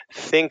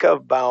 Think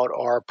about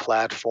our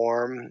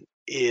platform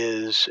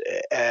is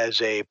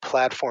as a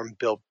platform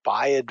built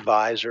by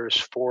advisors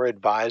for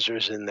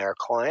advisors and their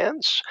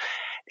clients.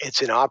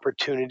 It's an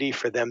opportunity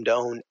for them to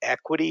own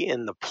equity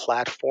in the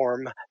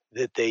platform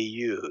that they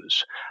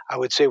use. I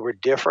would say we're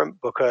different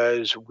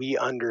because we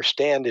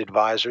understand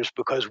advisors,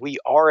 because we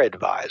are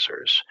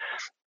advisors.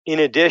 In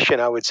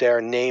addition, I would say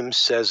our name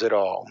says it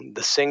all.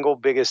 The single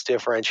biggest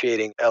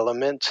differentiating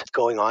element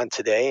going on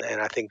today, and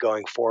I think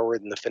going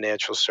forward in the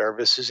financial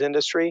services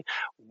industry,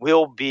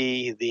 will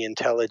be the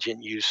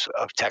intelligent use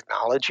of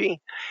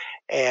technology.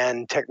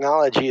 And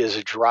technology is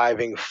a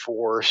driving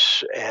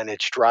force, and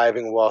it's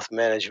driving wealth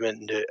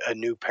management into a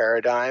new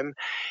paradigm.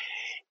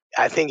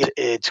 I think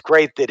it's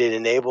great that it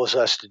enables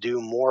us to do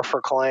more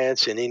for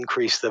clients and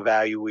increase the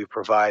value we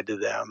provide to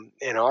them.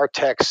 And our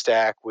tech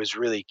stack was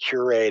really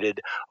curated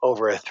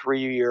over a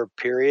 3-year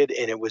period,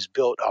 and it was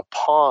built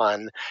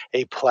upon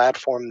a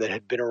platform that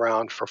had been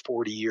around for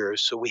 40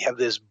 years. So we have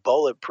this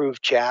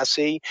bulletproof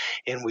chassis,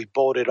 and we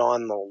bolted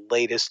on the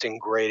latest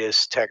and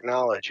greatest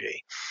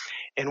technology.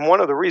 And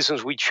one of the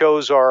reasons we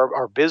chose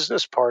our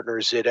business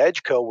partners at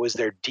Edgeco was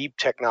their deep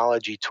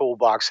technology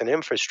toolbox and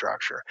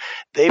infrastructure.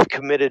 They've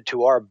committed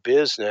to our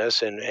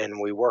business, and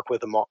we work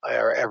with them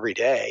every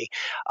day,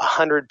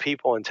 100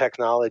 people in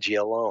technology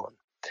alone.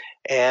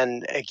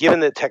 And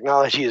given that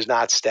technology is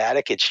not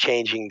static, it's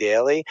changing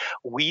daily,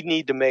 we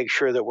need to make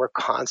sure that we're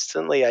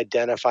constantly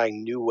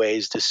identifying new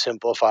ways to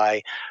simplify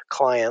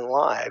client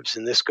lives.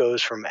 And this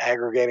goes from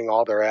aggregating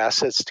all their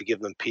assets to give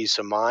them peace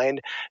of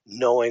mind,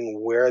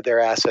 knowing where their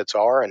assets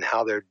are and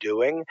how they're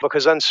doing,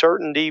 because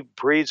uncertainty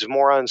breeds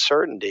more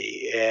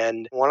uncertainty.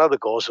 And one of the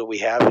goals that we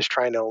have is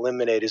trying to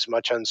eliminate as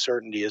much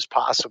uncertainty as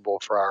possible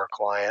for our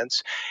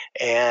clients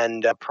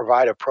and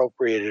provide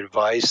appropriate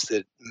advice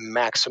that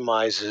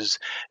maximizes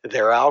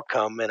their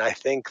outcome. And I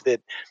think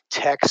that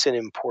tech's an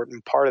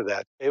important part of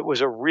that. It was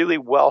a really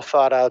well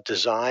thought out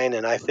design.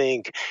 And I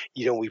think,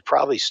 we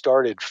probably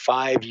started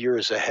 5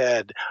 years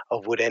ahead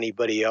of what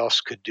anybody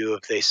else could do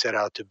if they set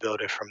out to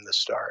build it from the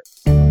start.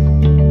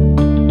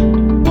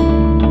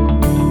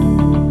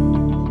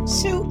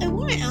 So I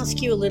want to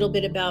ask you a little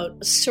bit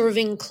about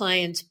serving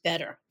clients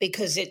better,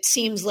 because it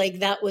seems like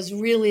that was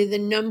really the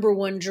number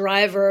one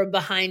driver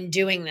behind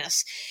doing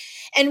this.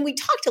 And we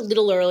talked a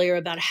little earlier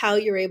about how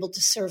you're able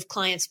to serve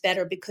clients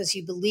better because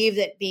you believe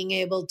that being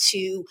able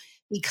to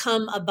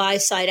become a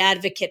buy-side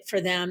advocate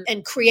for them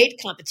and create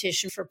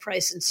competition for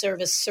price and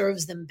service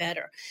serves them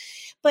better.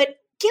 But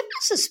give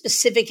us a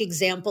specific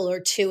example or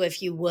two,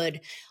 if you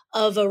would,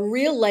 of a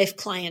real life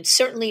client,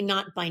 certainly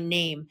not by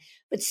name,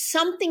 but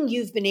something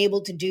you've been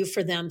able to do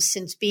for them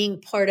since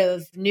being part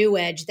of New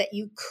Edge that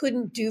you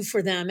couldn't do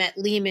for them at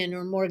Lehman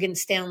or Morgan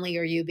Stanley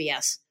or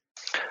UBS.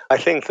 I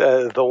think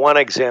the one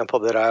example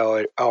that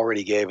I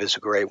already gave is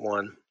a great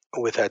one.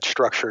 With that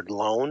structured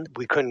loan,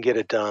 we couldn't get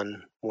it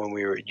done when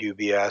we were at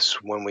UBS.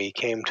 When we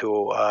came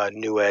to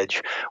New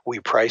Edge, we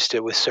priced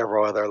it with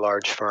several other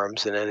large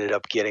firms and ended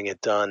up getting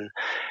it done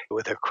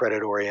with a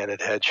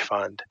credit-oriented hedge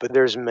fund. But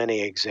there's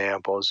many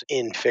examples.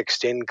 In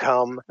fixed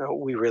income,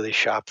 we really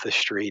shop the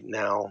street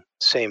now.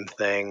 Same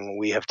thing.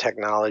 We have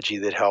technology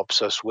that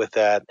helps us with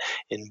that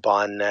in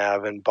Bond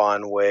Nav and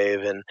Bond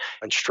Wave and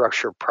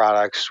structured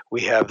products.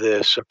 We have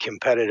this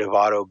competitive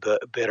auto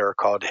bidder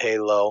called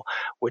Halo,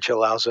 which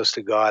allows us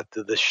to go out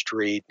to the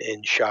street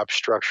and shop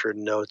structured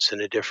notes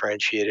in a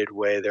differentiated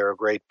way. They're a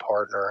great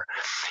partner.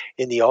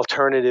 In the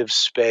alternative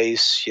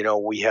space,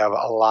 we have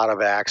a lot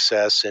of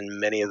access, and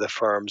many of the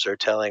firms are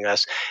telling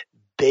us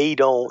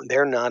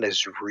they're not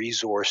as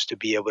resourced to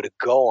be able to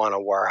go on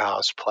a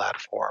warehouse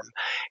platform,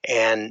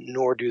 and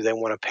nor do they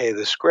want to pay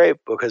the scrape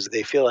because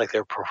they feel like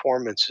their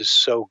performance is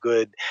so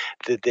good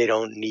that they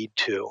don't need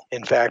to.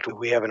 In fact,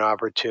 we have an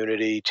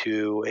opportunity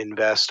to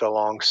invest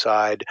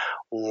alongside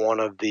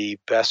one of the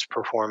best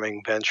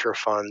performing venture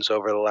funds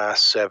over the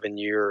last 7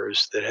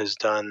 years that has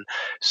done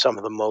some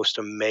of the most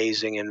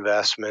amazing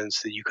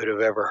investments that you could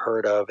have ever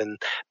heard of.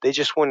 And they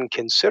just wouldn't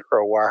consider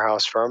a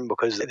warehouse firm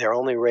because they're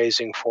only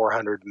raising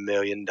 $400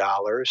 million.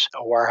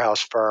 A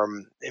warehouse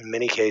firm, in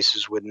many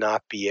cases, would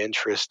not be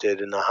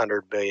interested in a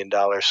 $100 million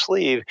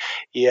sleeve,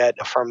 yet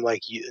a firm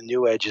like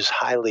New Edge is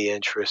highly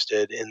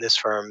interested, and this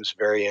firm's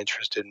very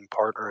interested in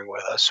partnering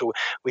with us. So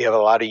we have a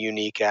lot of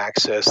unique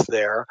access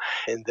there.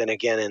 And then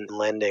again, in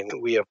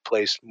lending, we have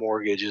placed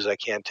mortgages, I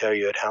can't tell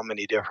you at how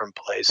many different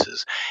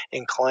places,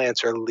 and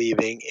clients are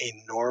leaving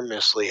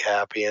enormously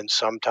happy and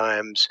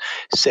sometimes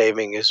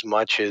saving as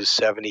much as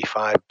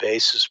 75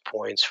 basis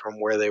points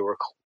from where they were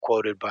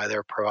quoted by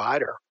their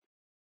provider.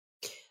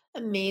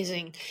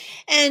 Amazing.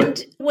 And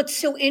what's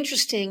so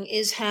interesting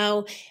is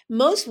how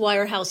most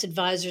wirehouse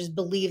advisors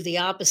believe the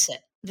opposite,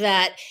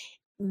 that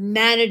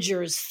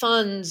managers,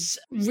 funds,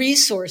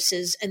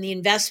 resources, and the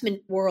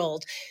investment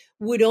world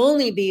would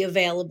only be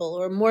available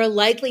or more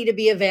likely to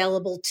be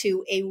available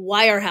to a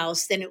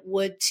wirehouse than it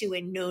would to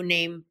a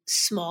no-name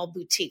small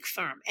boutique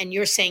firm. And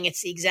you're saying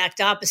it's the exact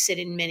opposite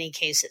in many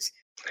cases.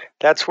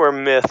 That's where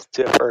myth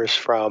differs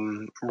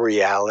from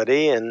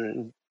reality,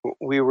 and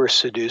we were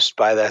seduced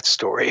by that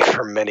story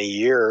for many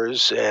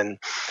years. And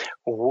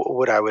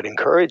what I would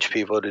encourage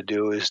people to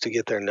do is to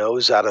get their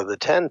nose out of the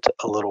tent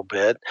a little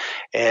bit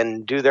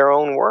and do their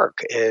own work.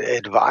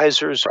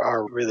 Advisors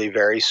are really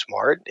very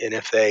smart, and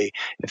if they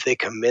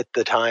commit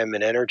the time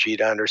and energy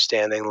to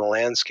understanding the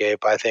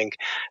landscape, I think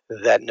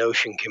that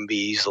notion can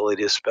be easily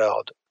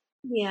dispelled.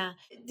 Yeah.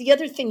 The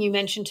other thing you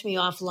mentioned to me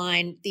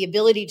offline, the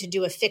ability to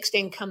do a fixed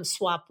income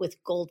swap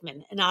with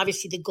Goldman. And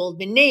obviously, the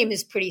Goldman name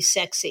is pretty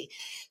sexy.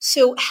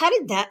 So, how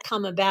did that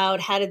come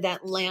about? How did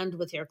that land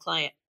with your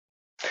client?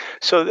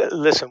 So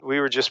listen, we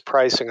were just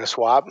pricing a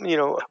swap.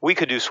 We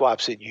could do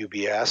swaps at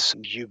UBS.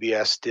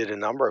 UBS did a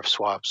number of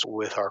swaps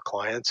with our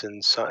clients,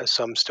 and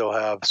some still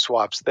have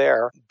swaps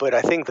there. But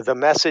I think that the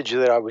message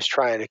that I was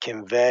trying to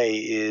convey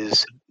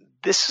is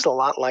this is a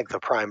lot like the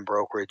prime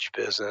brokerage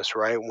business,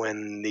 right?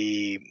 When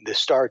the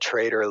star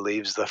trader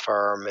leaves the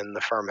firm and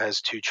the firm has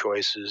two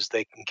choices,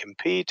 they can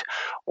compete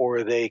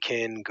or they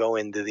can go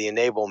into the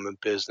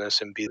enablement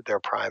business and be their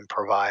prime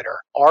provider.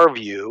 Our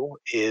view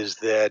is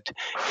that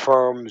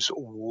firms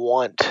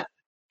want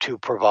to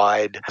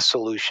provide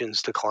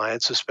solutions to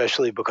clients,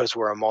 especially because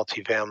we're a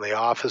multifamily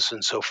office.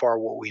 And so far,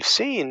 what we've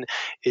seen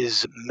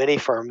is many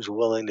firms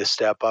willing to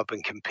step up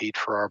and compete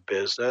for our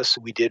business.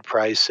 We did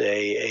price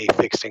a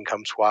fixed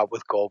income swap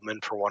with Goldman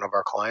for one of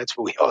our clients,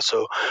 but we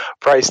also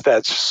priced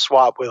that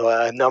swap with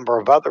a number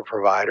of other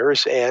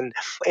providers. And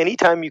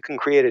anytime you can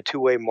create a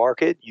two-way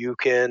market, you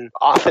can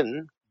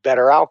often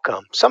better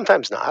outcome.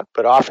 Sometimes not,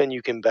 but often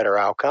you can better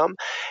outcome.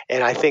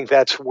 And I think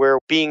that's where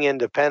being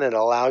independent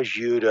allows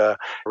you to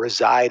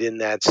reside in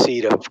that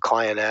seat of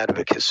client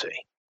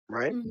advocacy,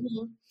 right?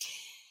 Mhm.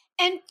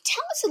 And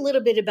tell us a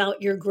little bit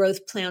about your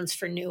growth plans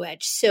for New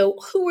Edge. So,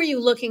 who are you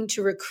looking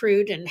to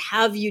recruit, and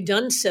have you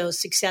done so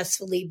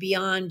successfully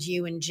beyond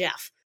you and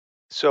Jeff?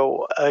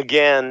 So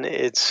again,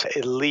 it's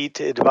elite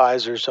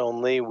advisors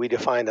only. We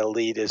define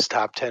elite as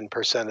top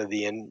 10% of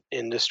the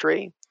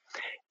industry.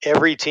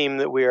 Every team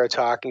that we are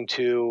talking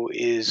to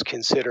is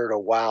considered a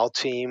wow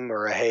team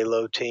or a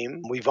halo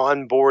team. We've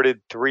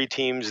onboarded 3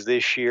 teams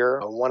this year.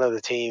 One of the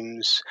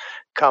teams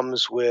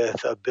comes with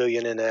 $1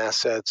 billion in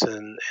assets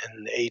and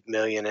 $8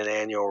 million in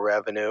annual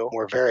revenue.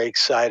 We're very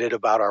excited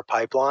about our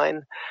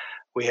pipeline.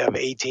 We have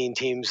 18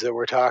 teams that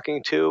we're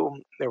talking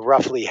to.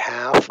 Roughly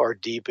half are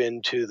deep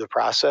into the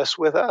process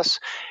with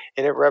us,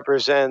 and it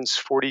represents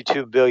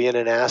 42 billion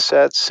in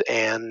assets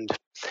and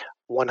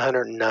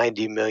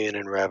 190 million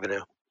in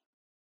revenue.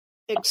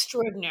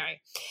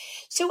 Extraordinary.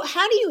 So,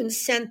 how do you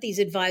incent these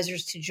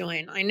advisors to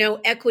join? I know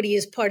equity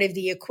is part of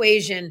the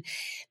equation,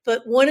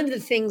 but one of the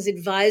things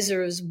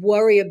advisors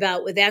worry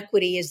about with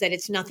equity is that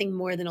it's nothing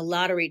more than a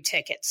lottery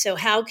ticket. So,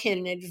 how can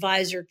an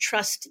advisor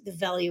trust the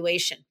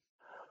valuation?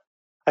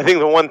 I think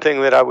the one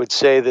thing that I would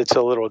say that's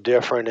a little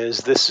different is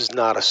this is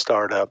not a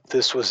startup.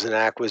 This was an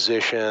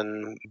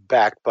acquisition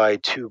backed by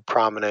 2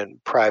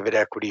 prominent private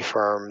equity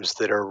firms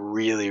that are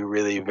really,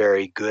 really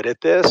very good at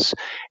this.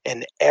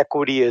 And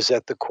equity is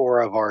at the core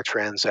of our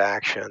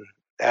transaction.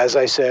 As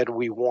I said,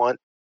 we want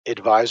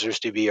advisors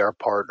to be our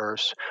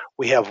partners.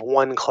 We have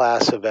one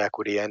class of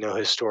equity. I know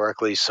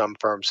historically some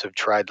firms have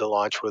tried to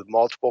launch with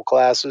multiple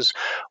classes.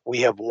 We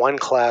have one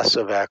class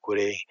of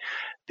equity.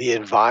 The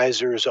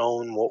advisors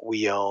own what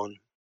we own,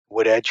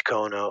 what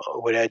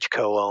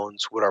EdgeCo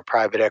owns, what our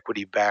private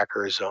equity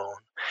backers own.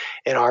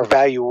 And our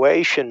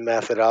valuation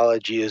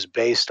methodology is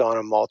based on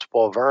a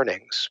multiple of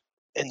earnings,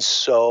 and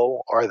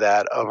so are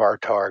that of our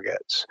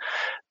targets.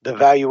 The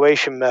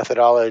valuation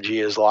methodology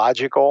is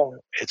logical.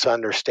 It's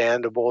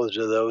understandable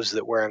to those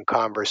that we're in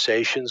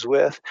conversations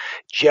with.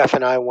 Jeff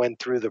and I went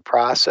through the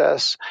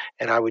process,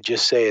 and I would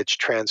just say it's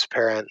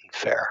transparent and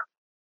fair.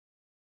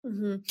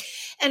 hmm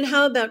And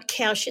how about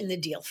cash in the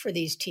deal for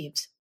these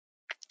teams?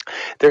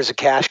 There's a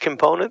cash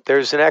component,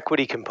 there's an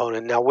equity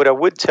component. Now, what I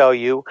would tell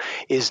you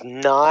is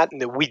not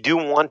that we do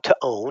want to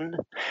own.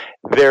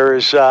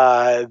 There's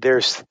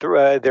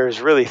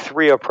really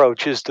 3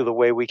 approaches to the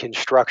way we can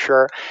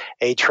structure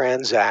a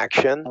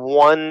transaction.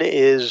 One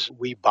is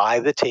we buy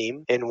the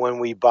team, and when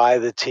we buy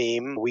the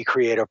team, we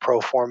create a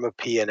pro forma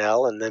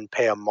P&L and then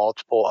pay a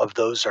multiple of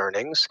those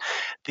earnings.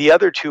 The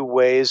other 2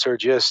 ways are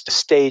just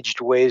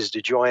staged ways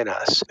to join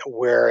us,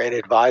 where an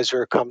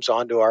advisor comes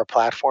onto our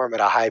platform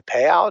at a high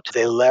payout.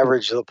 They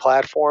leverage the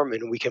platform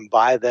and we can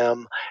buy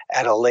them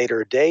at a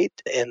later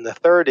date. And the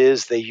third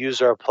is they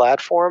use our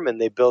platform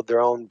and they build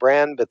their own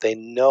brand, but they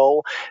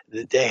know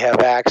that they have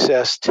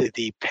access to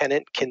the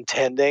pennant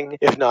contending,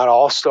 if not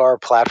all-star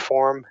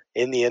platform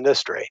in the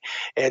industry.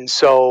 And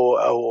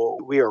so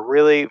we are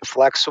really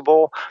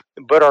flexible,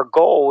 but our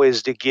goal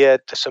is to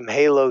get some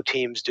halo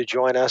teams to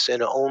join us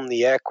and own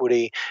the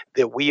equity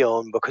that we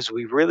own because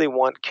we really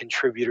want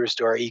contributors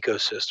to our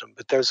ecosystem.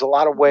 But there's a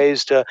lot of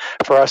ways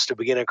for us to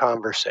begin a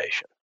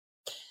conversation.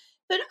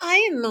 But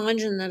I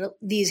imagine that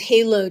these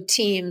Halo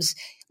teams,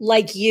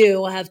 like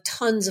you, have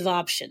tons of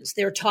options.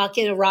 They're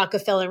talking to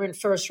Rockefeller and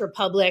First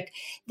Republic.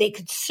 They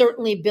could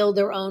certainly build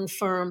their own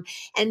firm.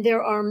 And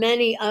there are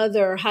many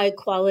other high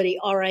quality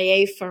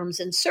RIA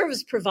firms and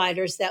service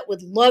providers that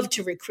would love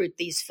to recruit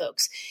these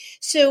folks.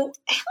 So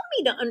help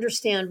me to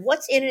understand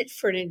what's in it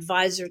for an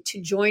advisor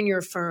to join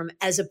your firm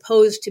as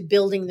opposed to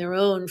building their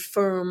own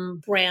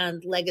firm,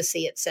 brand,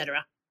 legacy, et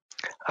cetera.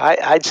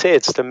 I'd say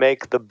it's to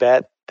make the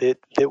bet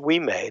that we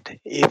made.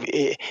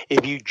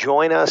 If you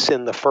join us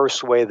in the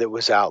first way that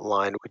was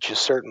outlined, which is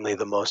certainly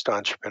the most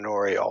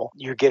entrepreneurial,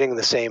 you're getting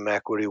the same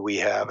equity we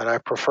have. And I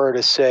prefer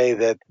to say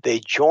that they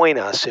join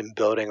us in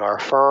building our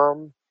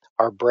firm,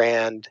 our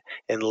brand,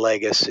 and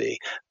legacy,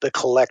 the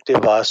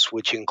collective us,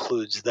 which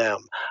includes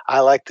them.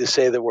 I like to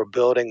say that we're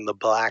building the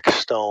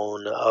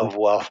Blackstone of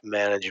wealth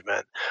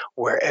management,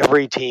 where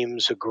every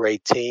team's a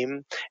great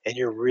team, and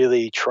you're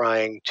really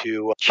trying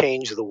to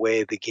change the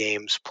way the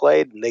game's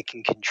played, and they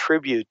can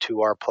contribute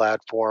to our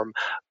platform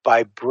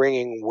by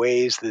bringing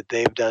ways that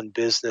they've done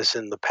business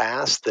in the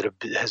past that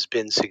has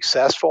been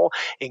successful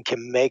and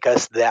can make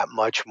us that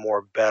much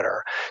more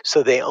better.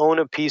 So they own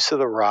a piece of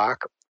the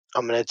rock.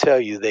 I'm going to tell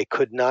you, they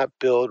could not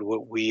build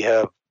what we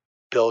have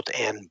built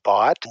and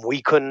bought.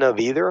 We couldn't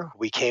have either.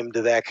 We came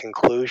to that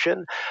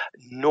conclusion,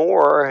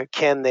 nor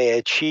can they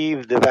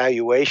achieve the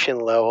valuation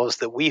levels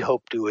that we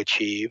hope to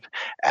achieve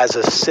as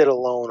a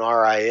sit-alone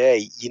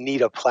RIA. You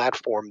need a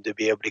platform to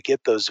be able to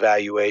get those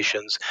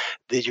valuations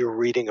that you're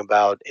reading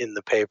about in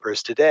the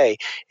papers today.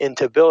 And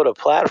to build a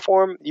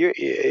platform, you're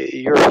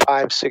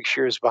 5-6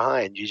 years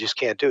behind. You just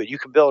can't do it. You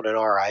can build an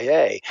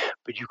RIA,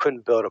 but you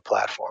couldn't build a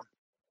platform.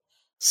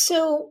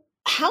 So,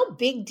 how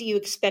big do you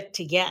expect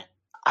to get?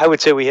 I would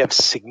say we have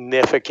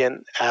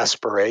significant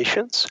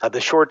aspirations.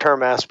 The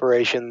short-term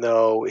aspiration,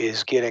 though,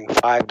 is getting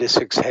 5 to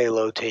 6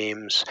 Halo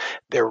teams.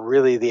 They're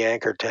really the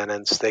anchor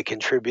tenants. They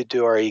contribute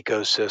to our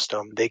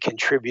ecosystem. They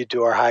contribute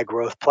to our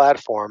high-growth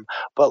platform.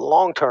 But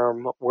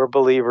long-term, we're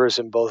believers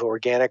in both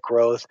organic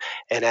growth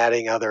and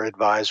adding other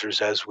advisors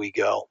as we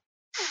go.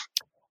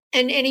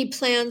 And any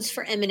plans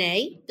for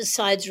M&A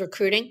besides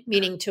recruiting,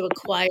 meaning to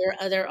acquire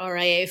other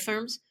RIA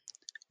firms?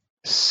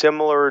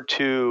 Similar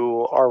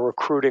to our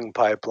recruiting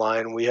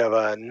pipeline, we have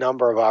a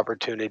number of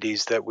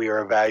opportunities that we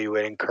are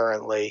evaluating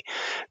currently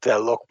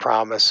that look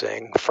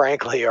promising.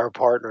 Frankly, our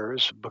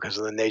partners, because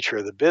of the nature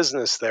of the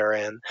business they're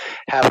in,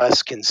 have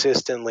us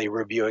consistently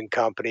reviewing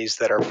companies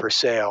that are for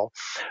sale,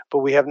 but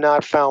we have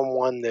not found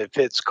one that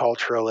fits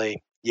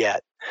culturally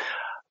yet.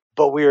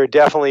 But we are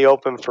definitely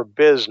open for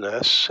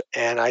business,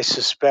 and I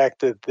suspect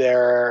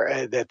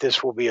that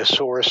this will be a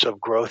source of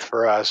growth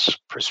for us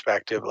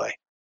prospectively.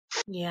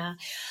 Yeah.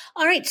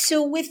 All right.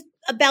 So, with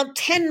about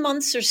 10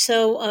 months or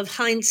so of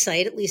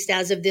hindsight, at least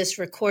as of this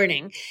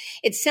recording,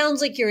 it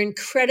sounds like you're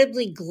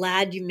incredibly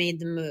glad you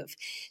made the move.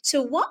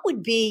 So, what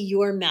would be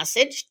your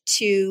message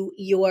to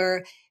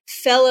your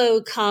fellow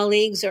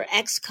colleagues or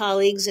ex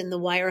colleagues in the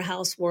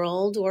wirehouse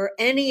world or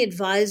any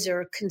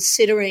advisor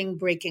considering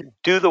breaking?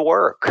 Do the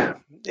work,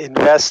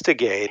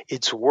 investigate.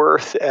 It's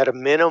worth, at a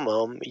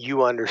minimum,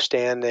 you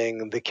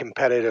understanding the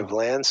competitive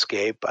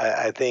landscape.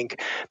 I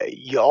think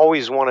you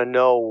always want to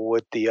know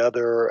what the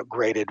other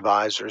great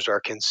advisors are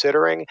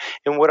considering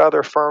and what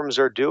other firms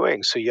are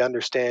doing so you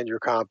understand your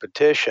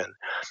competition.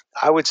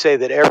 I would say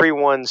that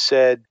everyone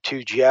said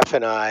to Jeff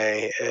and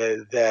I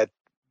that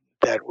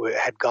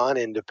had gone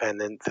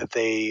independent that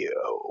they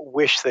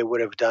wish they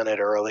would have done it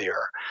earlier.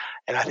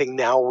 And I think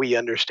now we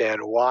understand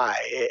why.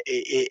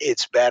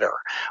 It's better.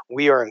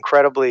 We are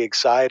incredibly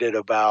excited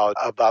about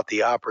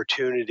the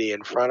opportunity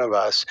in front of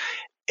us.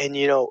 And,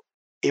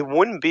 it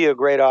wouldn't be a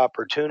great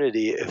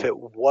opportunity if it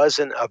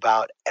wasn't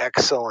about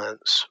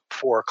excellence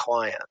for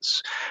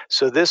clients.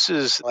 So this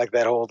is like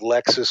that old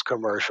Lexus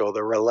commercial,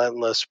 the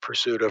relentless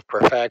pursuit of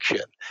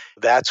perfection.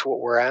 That's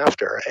what we're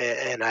after.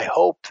 And I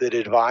hope that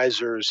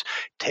advisors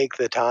take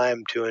the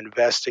time to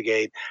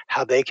investigate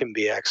how they can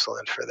be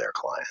excellent for their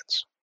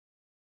clients.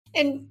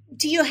 And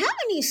do you have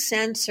any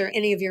sense or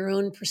any of your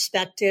own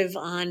perspective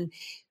on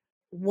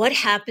what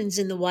happens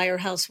in the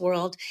wirehouse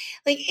world?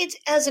 Like, it's,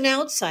 as an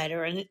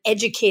outsider, an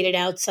educated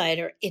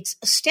outsider, it's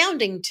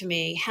astounding to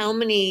me how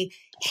many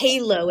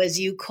Halo, as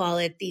you call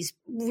it, these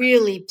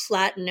really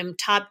platinum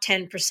top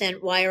 10%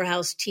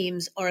 wirehouse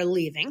teams are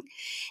leaving.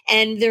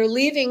 And they're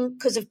leaving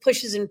because of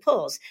pushes and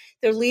pulls.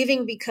 They're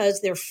leaving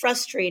because they're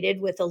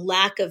frustrated with a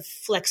lack of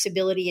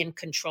flexibility and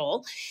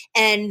control.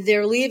 And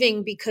they're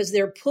leaving because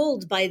they're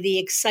pulled by the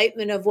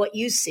excitement of what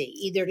you see,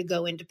 either to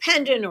go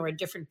independent or a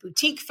different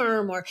boutique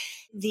firm, or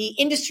the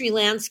industry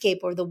landscape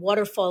or the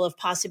waterfall of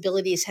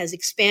possibilities has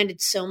expanded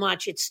so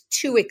much. It's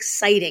too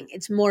exciting.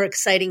 It's more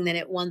exciting than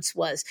it once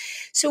was.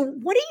 So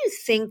what do you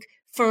think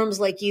firms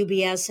like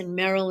UBS and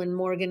Merrill and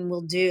Morgan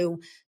will do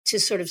to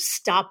sort of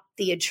stop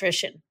the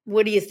attrition?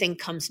 What do you think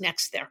comes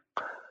next there?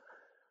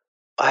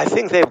 I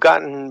think they've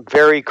gotten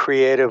very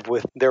creative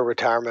with their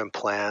retirement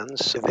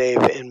plans. They've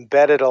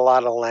embedded a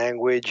lot of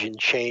language and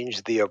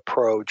changed the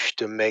approach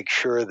to make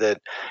sure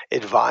that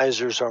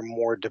advisors are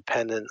more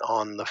dependent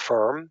on the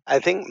firm. I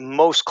think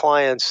most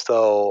clients,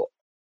 though,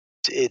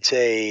 it's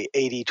a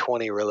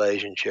 80-20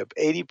 relationship.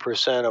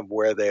 80% of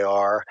where they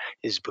are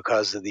is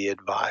because of the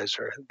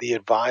advisor. The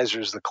advisor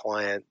is the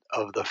client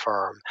of the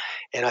firm.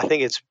 And I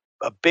think it's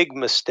a big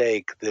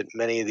mistake that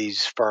many of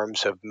these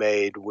firms have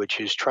made,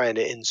 which is trying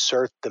to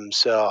insert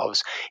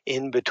themselves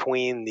in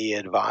between the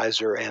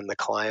advisor and the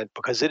client,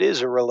 because it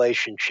is a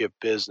relationship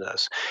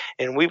business.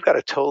 And we've got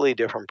a totally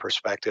different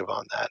perspective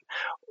on that.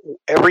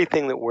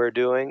 everything that we're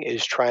doing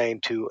is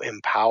trying to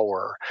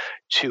empower,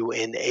 to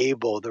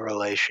enable the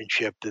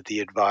relationship that the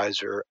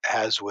advisor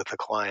has with the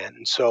client.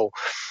 And so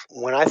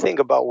when I think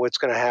about what's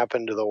going to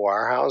happen to the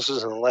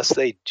wirehouses, unless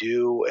they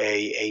do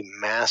a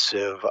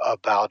massive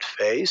about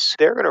face,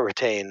 they're going to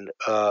retain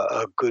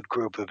a good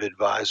group of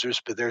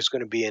advisors, but there's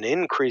going to be an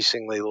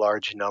increasingly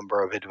large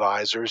number of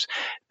advisors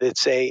that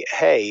say,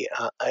 hey,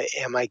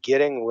 am I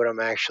getting what I'm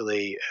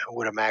actually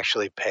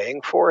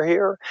paying for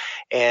here?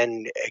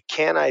 And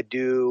can I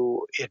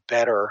do it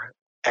better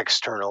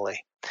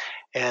externally?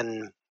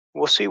 And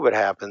we'll see what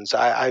happens.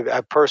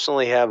 I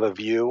personally have a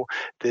view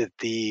that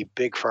the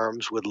big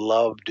firms would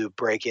love to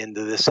break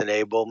into this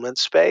enablement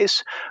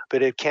space,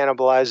 but it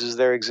cannibalizes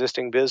their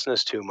existing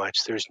business too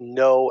much. There's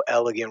no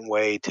elegant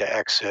way to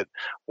exit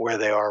where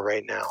they are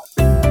right now.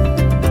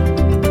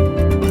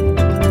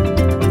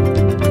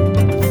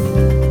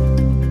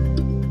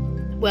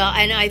 Well,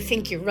 and I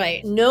think you're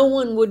right. No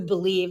one would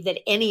believe that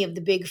any of the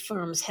big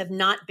firms have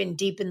not been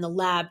deep in the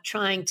lab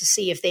trying to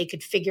see if they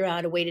could figure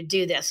out a way to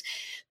do this.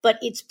 But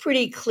it's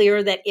pretty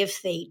clear that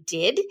if they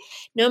did,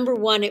 number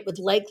one, it would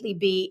likely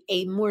be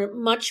a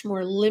much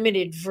more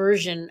limited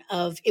version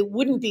of, it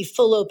wouldn't be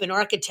full open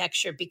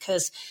architecture,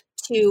 because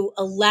to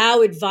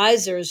allow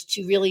advisors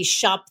to really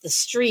shop the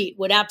street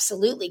would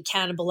absolutely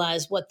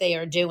cannibalize what they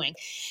are doing.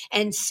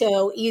 And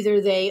so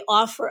either they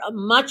offer a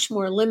much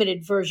more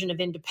limited version of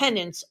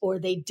independence or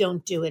they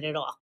don't do it at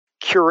all.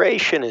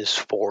 Curation is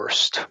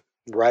forced,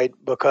 right?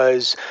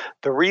 Because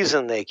the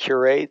reason they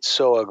curate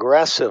so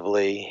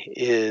aggressively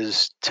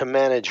is to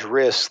manage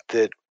risk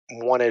that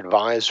one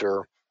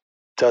advisor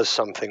does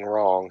something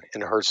wrong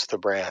and hurts the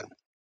brand.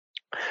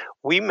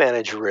 We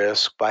manage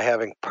risk by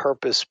having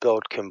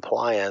purpose-built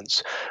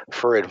compliance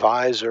for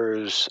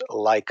advisors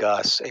like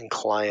us and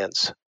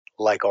clients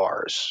like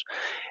ours.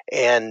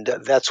 And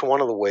that's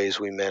one of the ways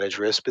we manage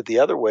risk. But the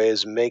other way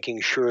is making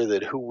sure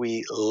that who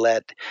we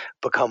let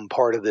become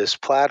part of this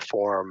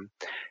platform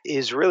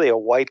is really a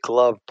white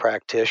glove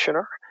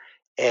practitioner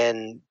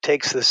and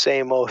takes the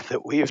same oath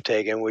that we've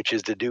taken, which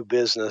is to do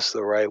business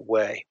the right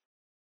way.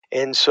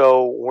 And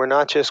so we're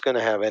not just going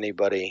to have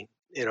anybody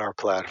in our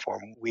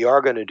platform. We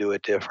are going to do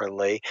it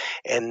differently,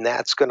 and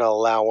that's going to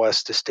allow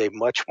us to stay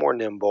much more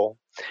nimble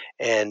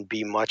and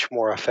be much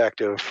more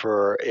effective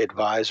for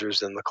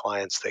advisors and the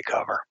clients they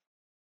cover.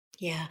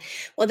 Yeah.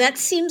 Well, that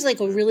seems like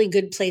a really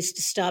good place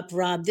to stop,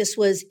 Rob. This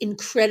was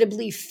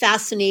incredibly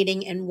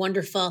fascinating and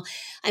wonderful.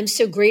 I'm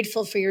so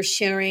grateful for your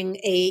sharing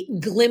a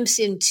glimpse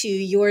into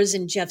yours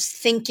and Jeff's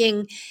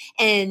thinking,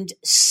 and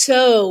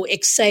so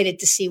excited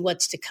to see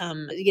what's to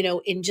come. You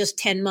know, in just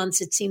 10 months,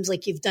 it seems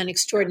like you've done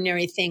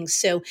extraordinary things.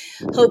 So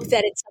hope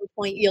that at some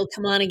point you'll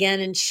come on again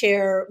and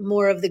share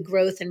more of the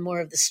growth and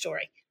more of the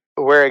story.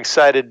 We're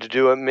excited to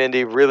do it,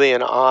 Mindy. Really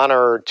an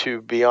honor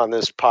to be on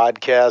this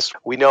podcast.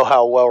 We know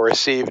how well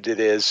received it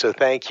is, so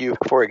thank you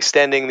for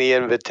extending the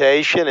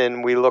invitation,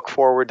 and we look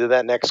forward to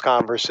that next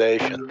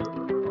conversation.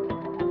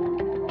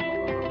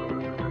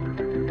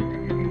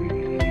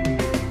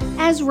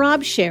 As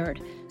Rob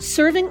shared,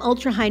 serving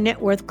ultra-high net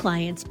worth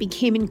clients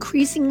became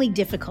increasingly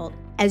difficult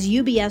as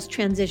UBS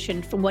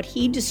transitioned from what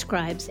he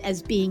describes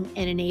as being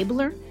an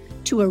enabler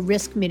to a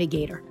risk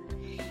mitigator.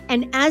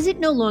 And as it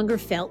no longer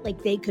felt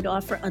like they could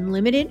offer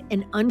unlimited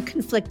and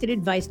unconflicted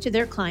advice to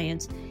their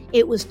clients,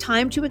 it was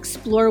time to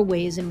explore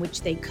ways in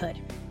which they could.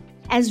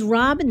 As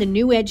Rob and the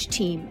New Edge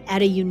team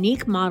add a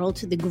unique model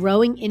to the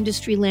growing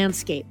industry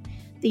landscape,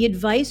 the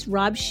advice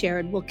Rob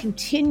shared will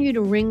continue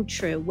to ring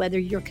true whether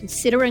you're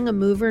considering a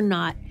move or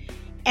not.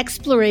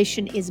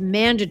 Exploration is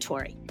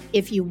mandatory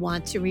if you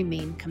want to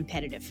remain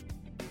competitive.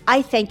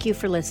 I thank you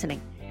for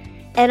listening.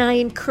 And I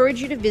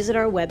encourage you to visit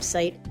our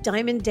website,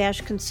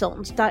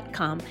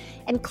 diamond-consultants.com,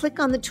 and click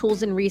on the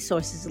Tools and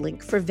Resources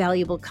link for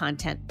valuable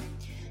content.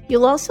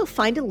 You'll also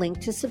find a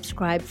link to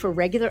subscribe for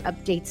regular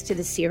updates to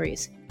the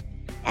series.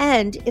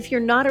 And if you're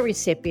not a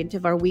recipient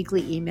of our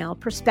weekly email,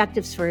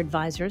 Perspectives for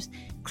Advisors,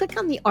 click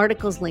on the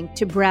articles link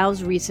to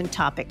browse recent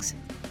topics.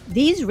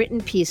 These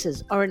written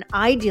pieces are an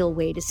ideal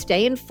way to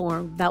stay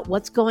informed about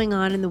what's going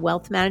on in the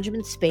wealth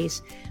management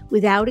space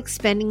without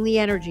expending the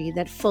energy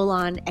that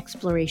full-on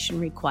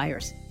exploration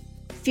requires.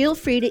 Feel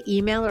free to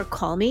email or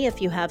call me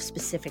if you have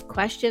specific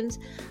questions.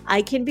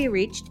 I can be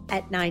reached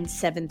at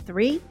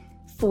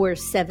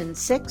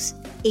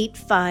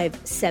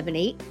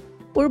 973-476-8578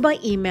 or by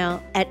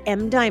email at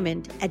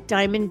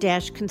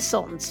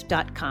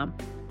mdiamond@diamond-consultants.com.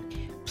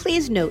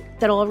 Please note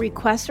that all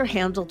requests are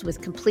handled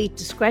with complete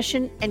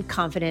discretion and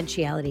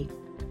confidentiality.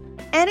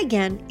 And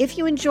again, if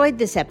you enjoyed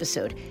this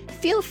episode,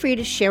 feel free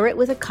to share it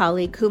with a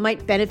colleague who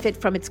might benefit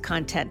from its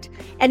content.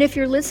 And if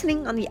you're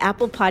listening on the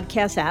Apple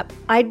Podcast app,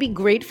 I'd be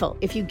grateful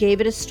if you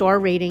gave it a star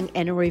rating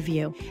and a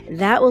review.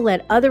 That will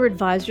let other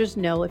advisors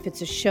know if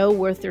it's a show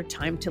worth their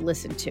time to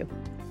listen to.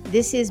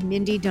 This is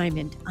Mindy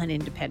Diamond on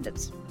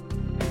Independence.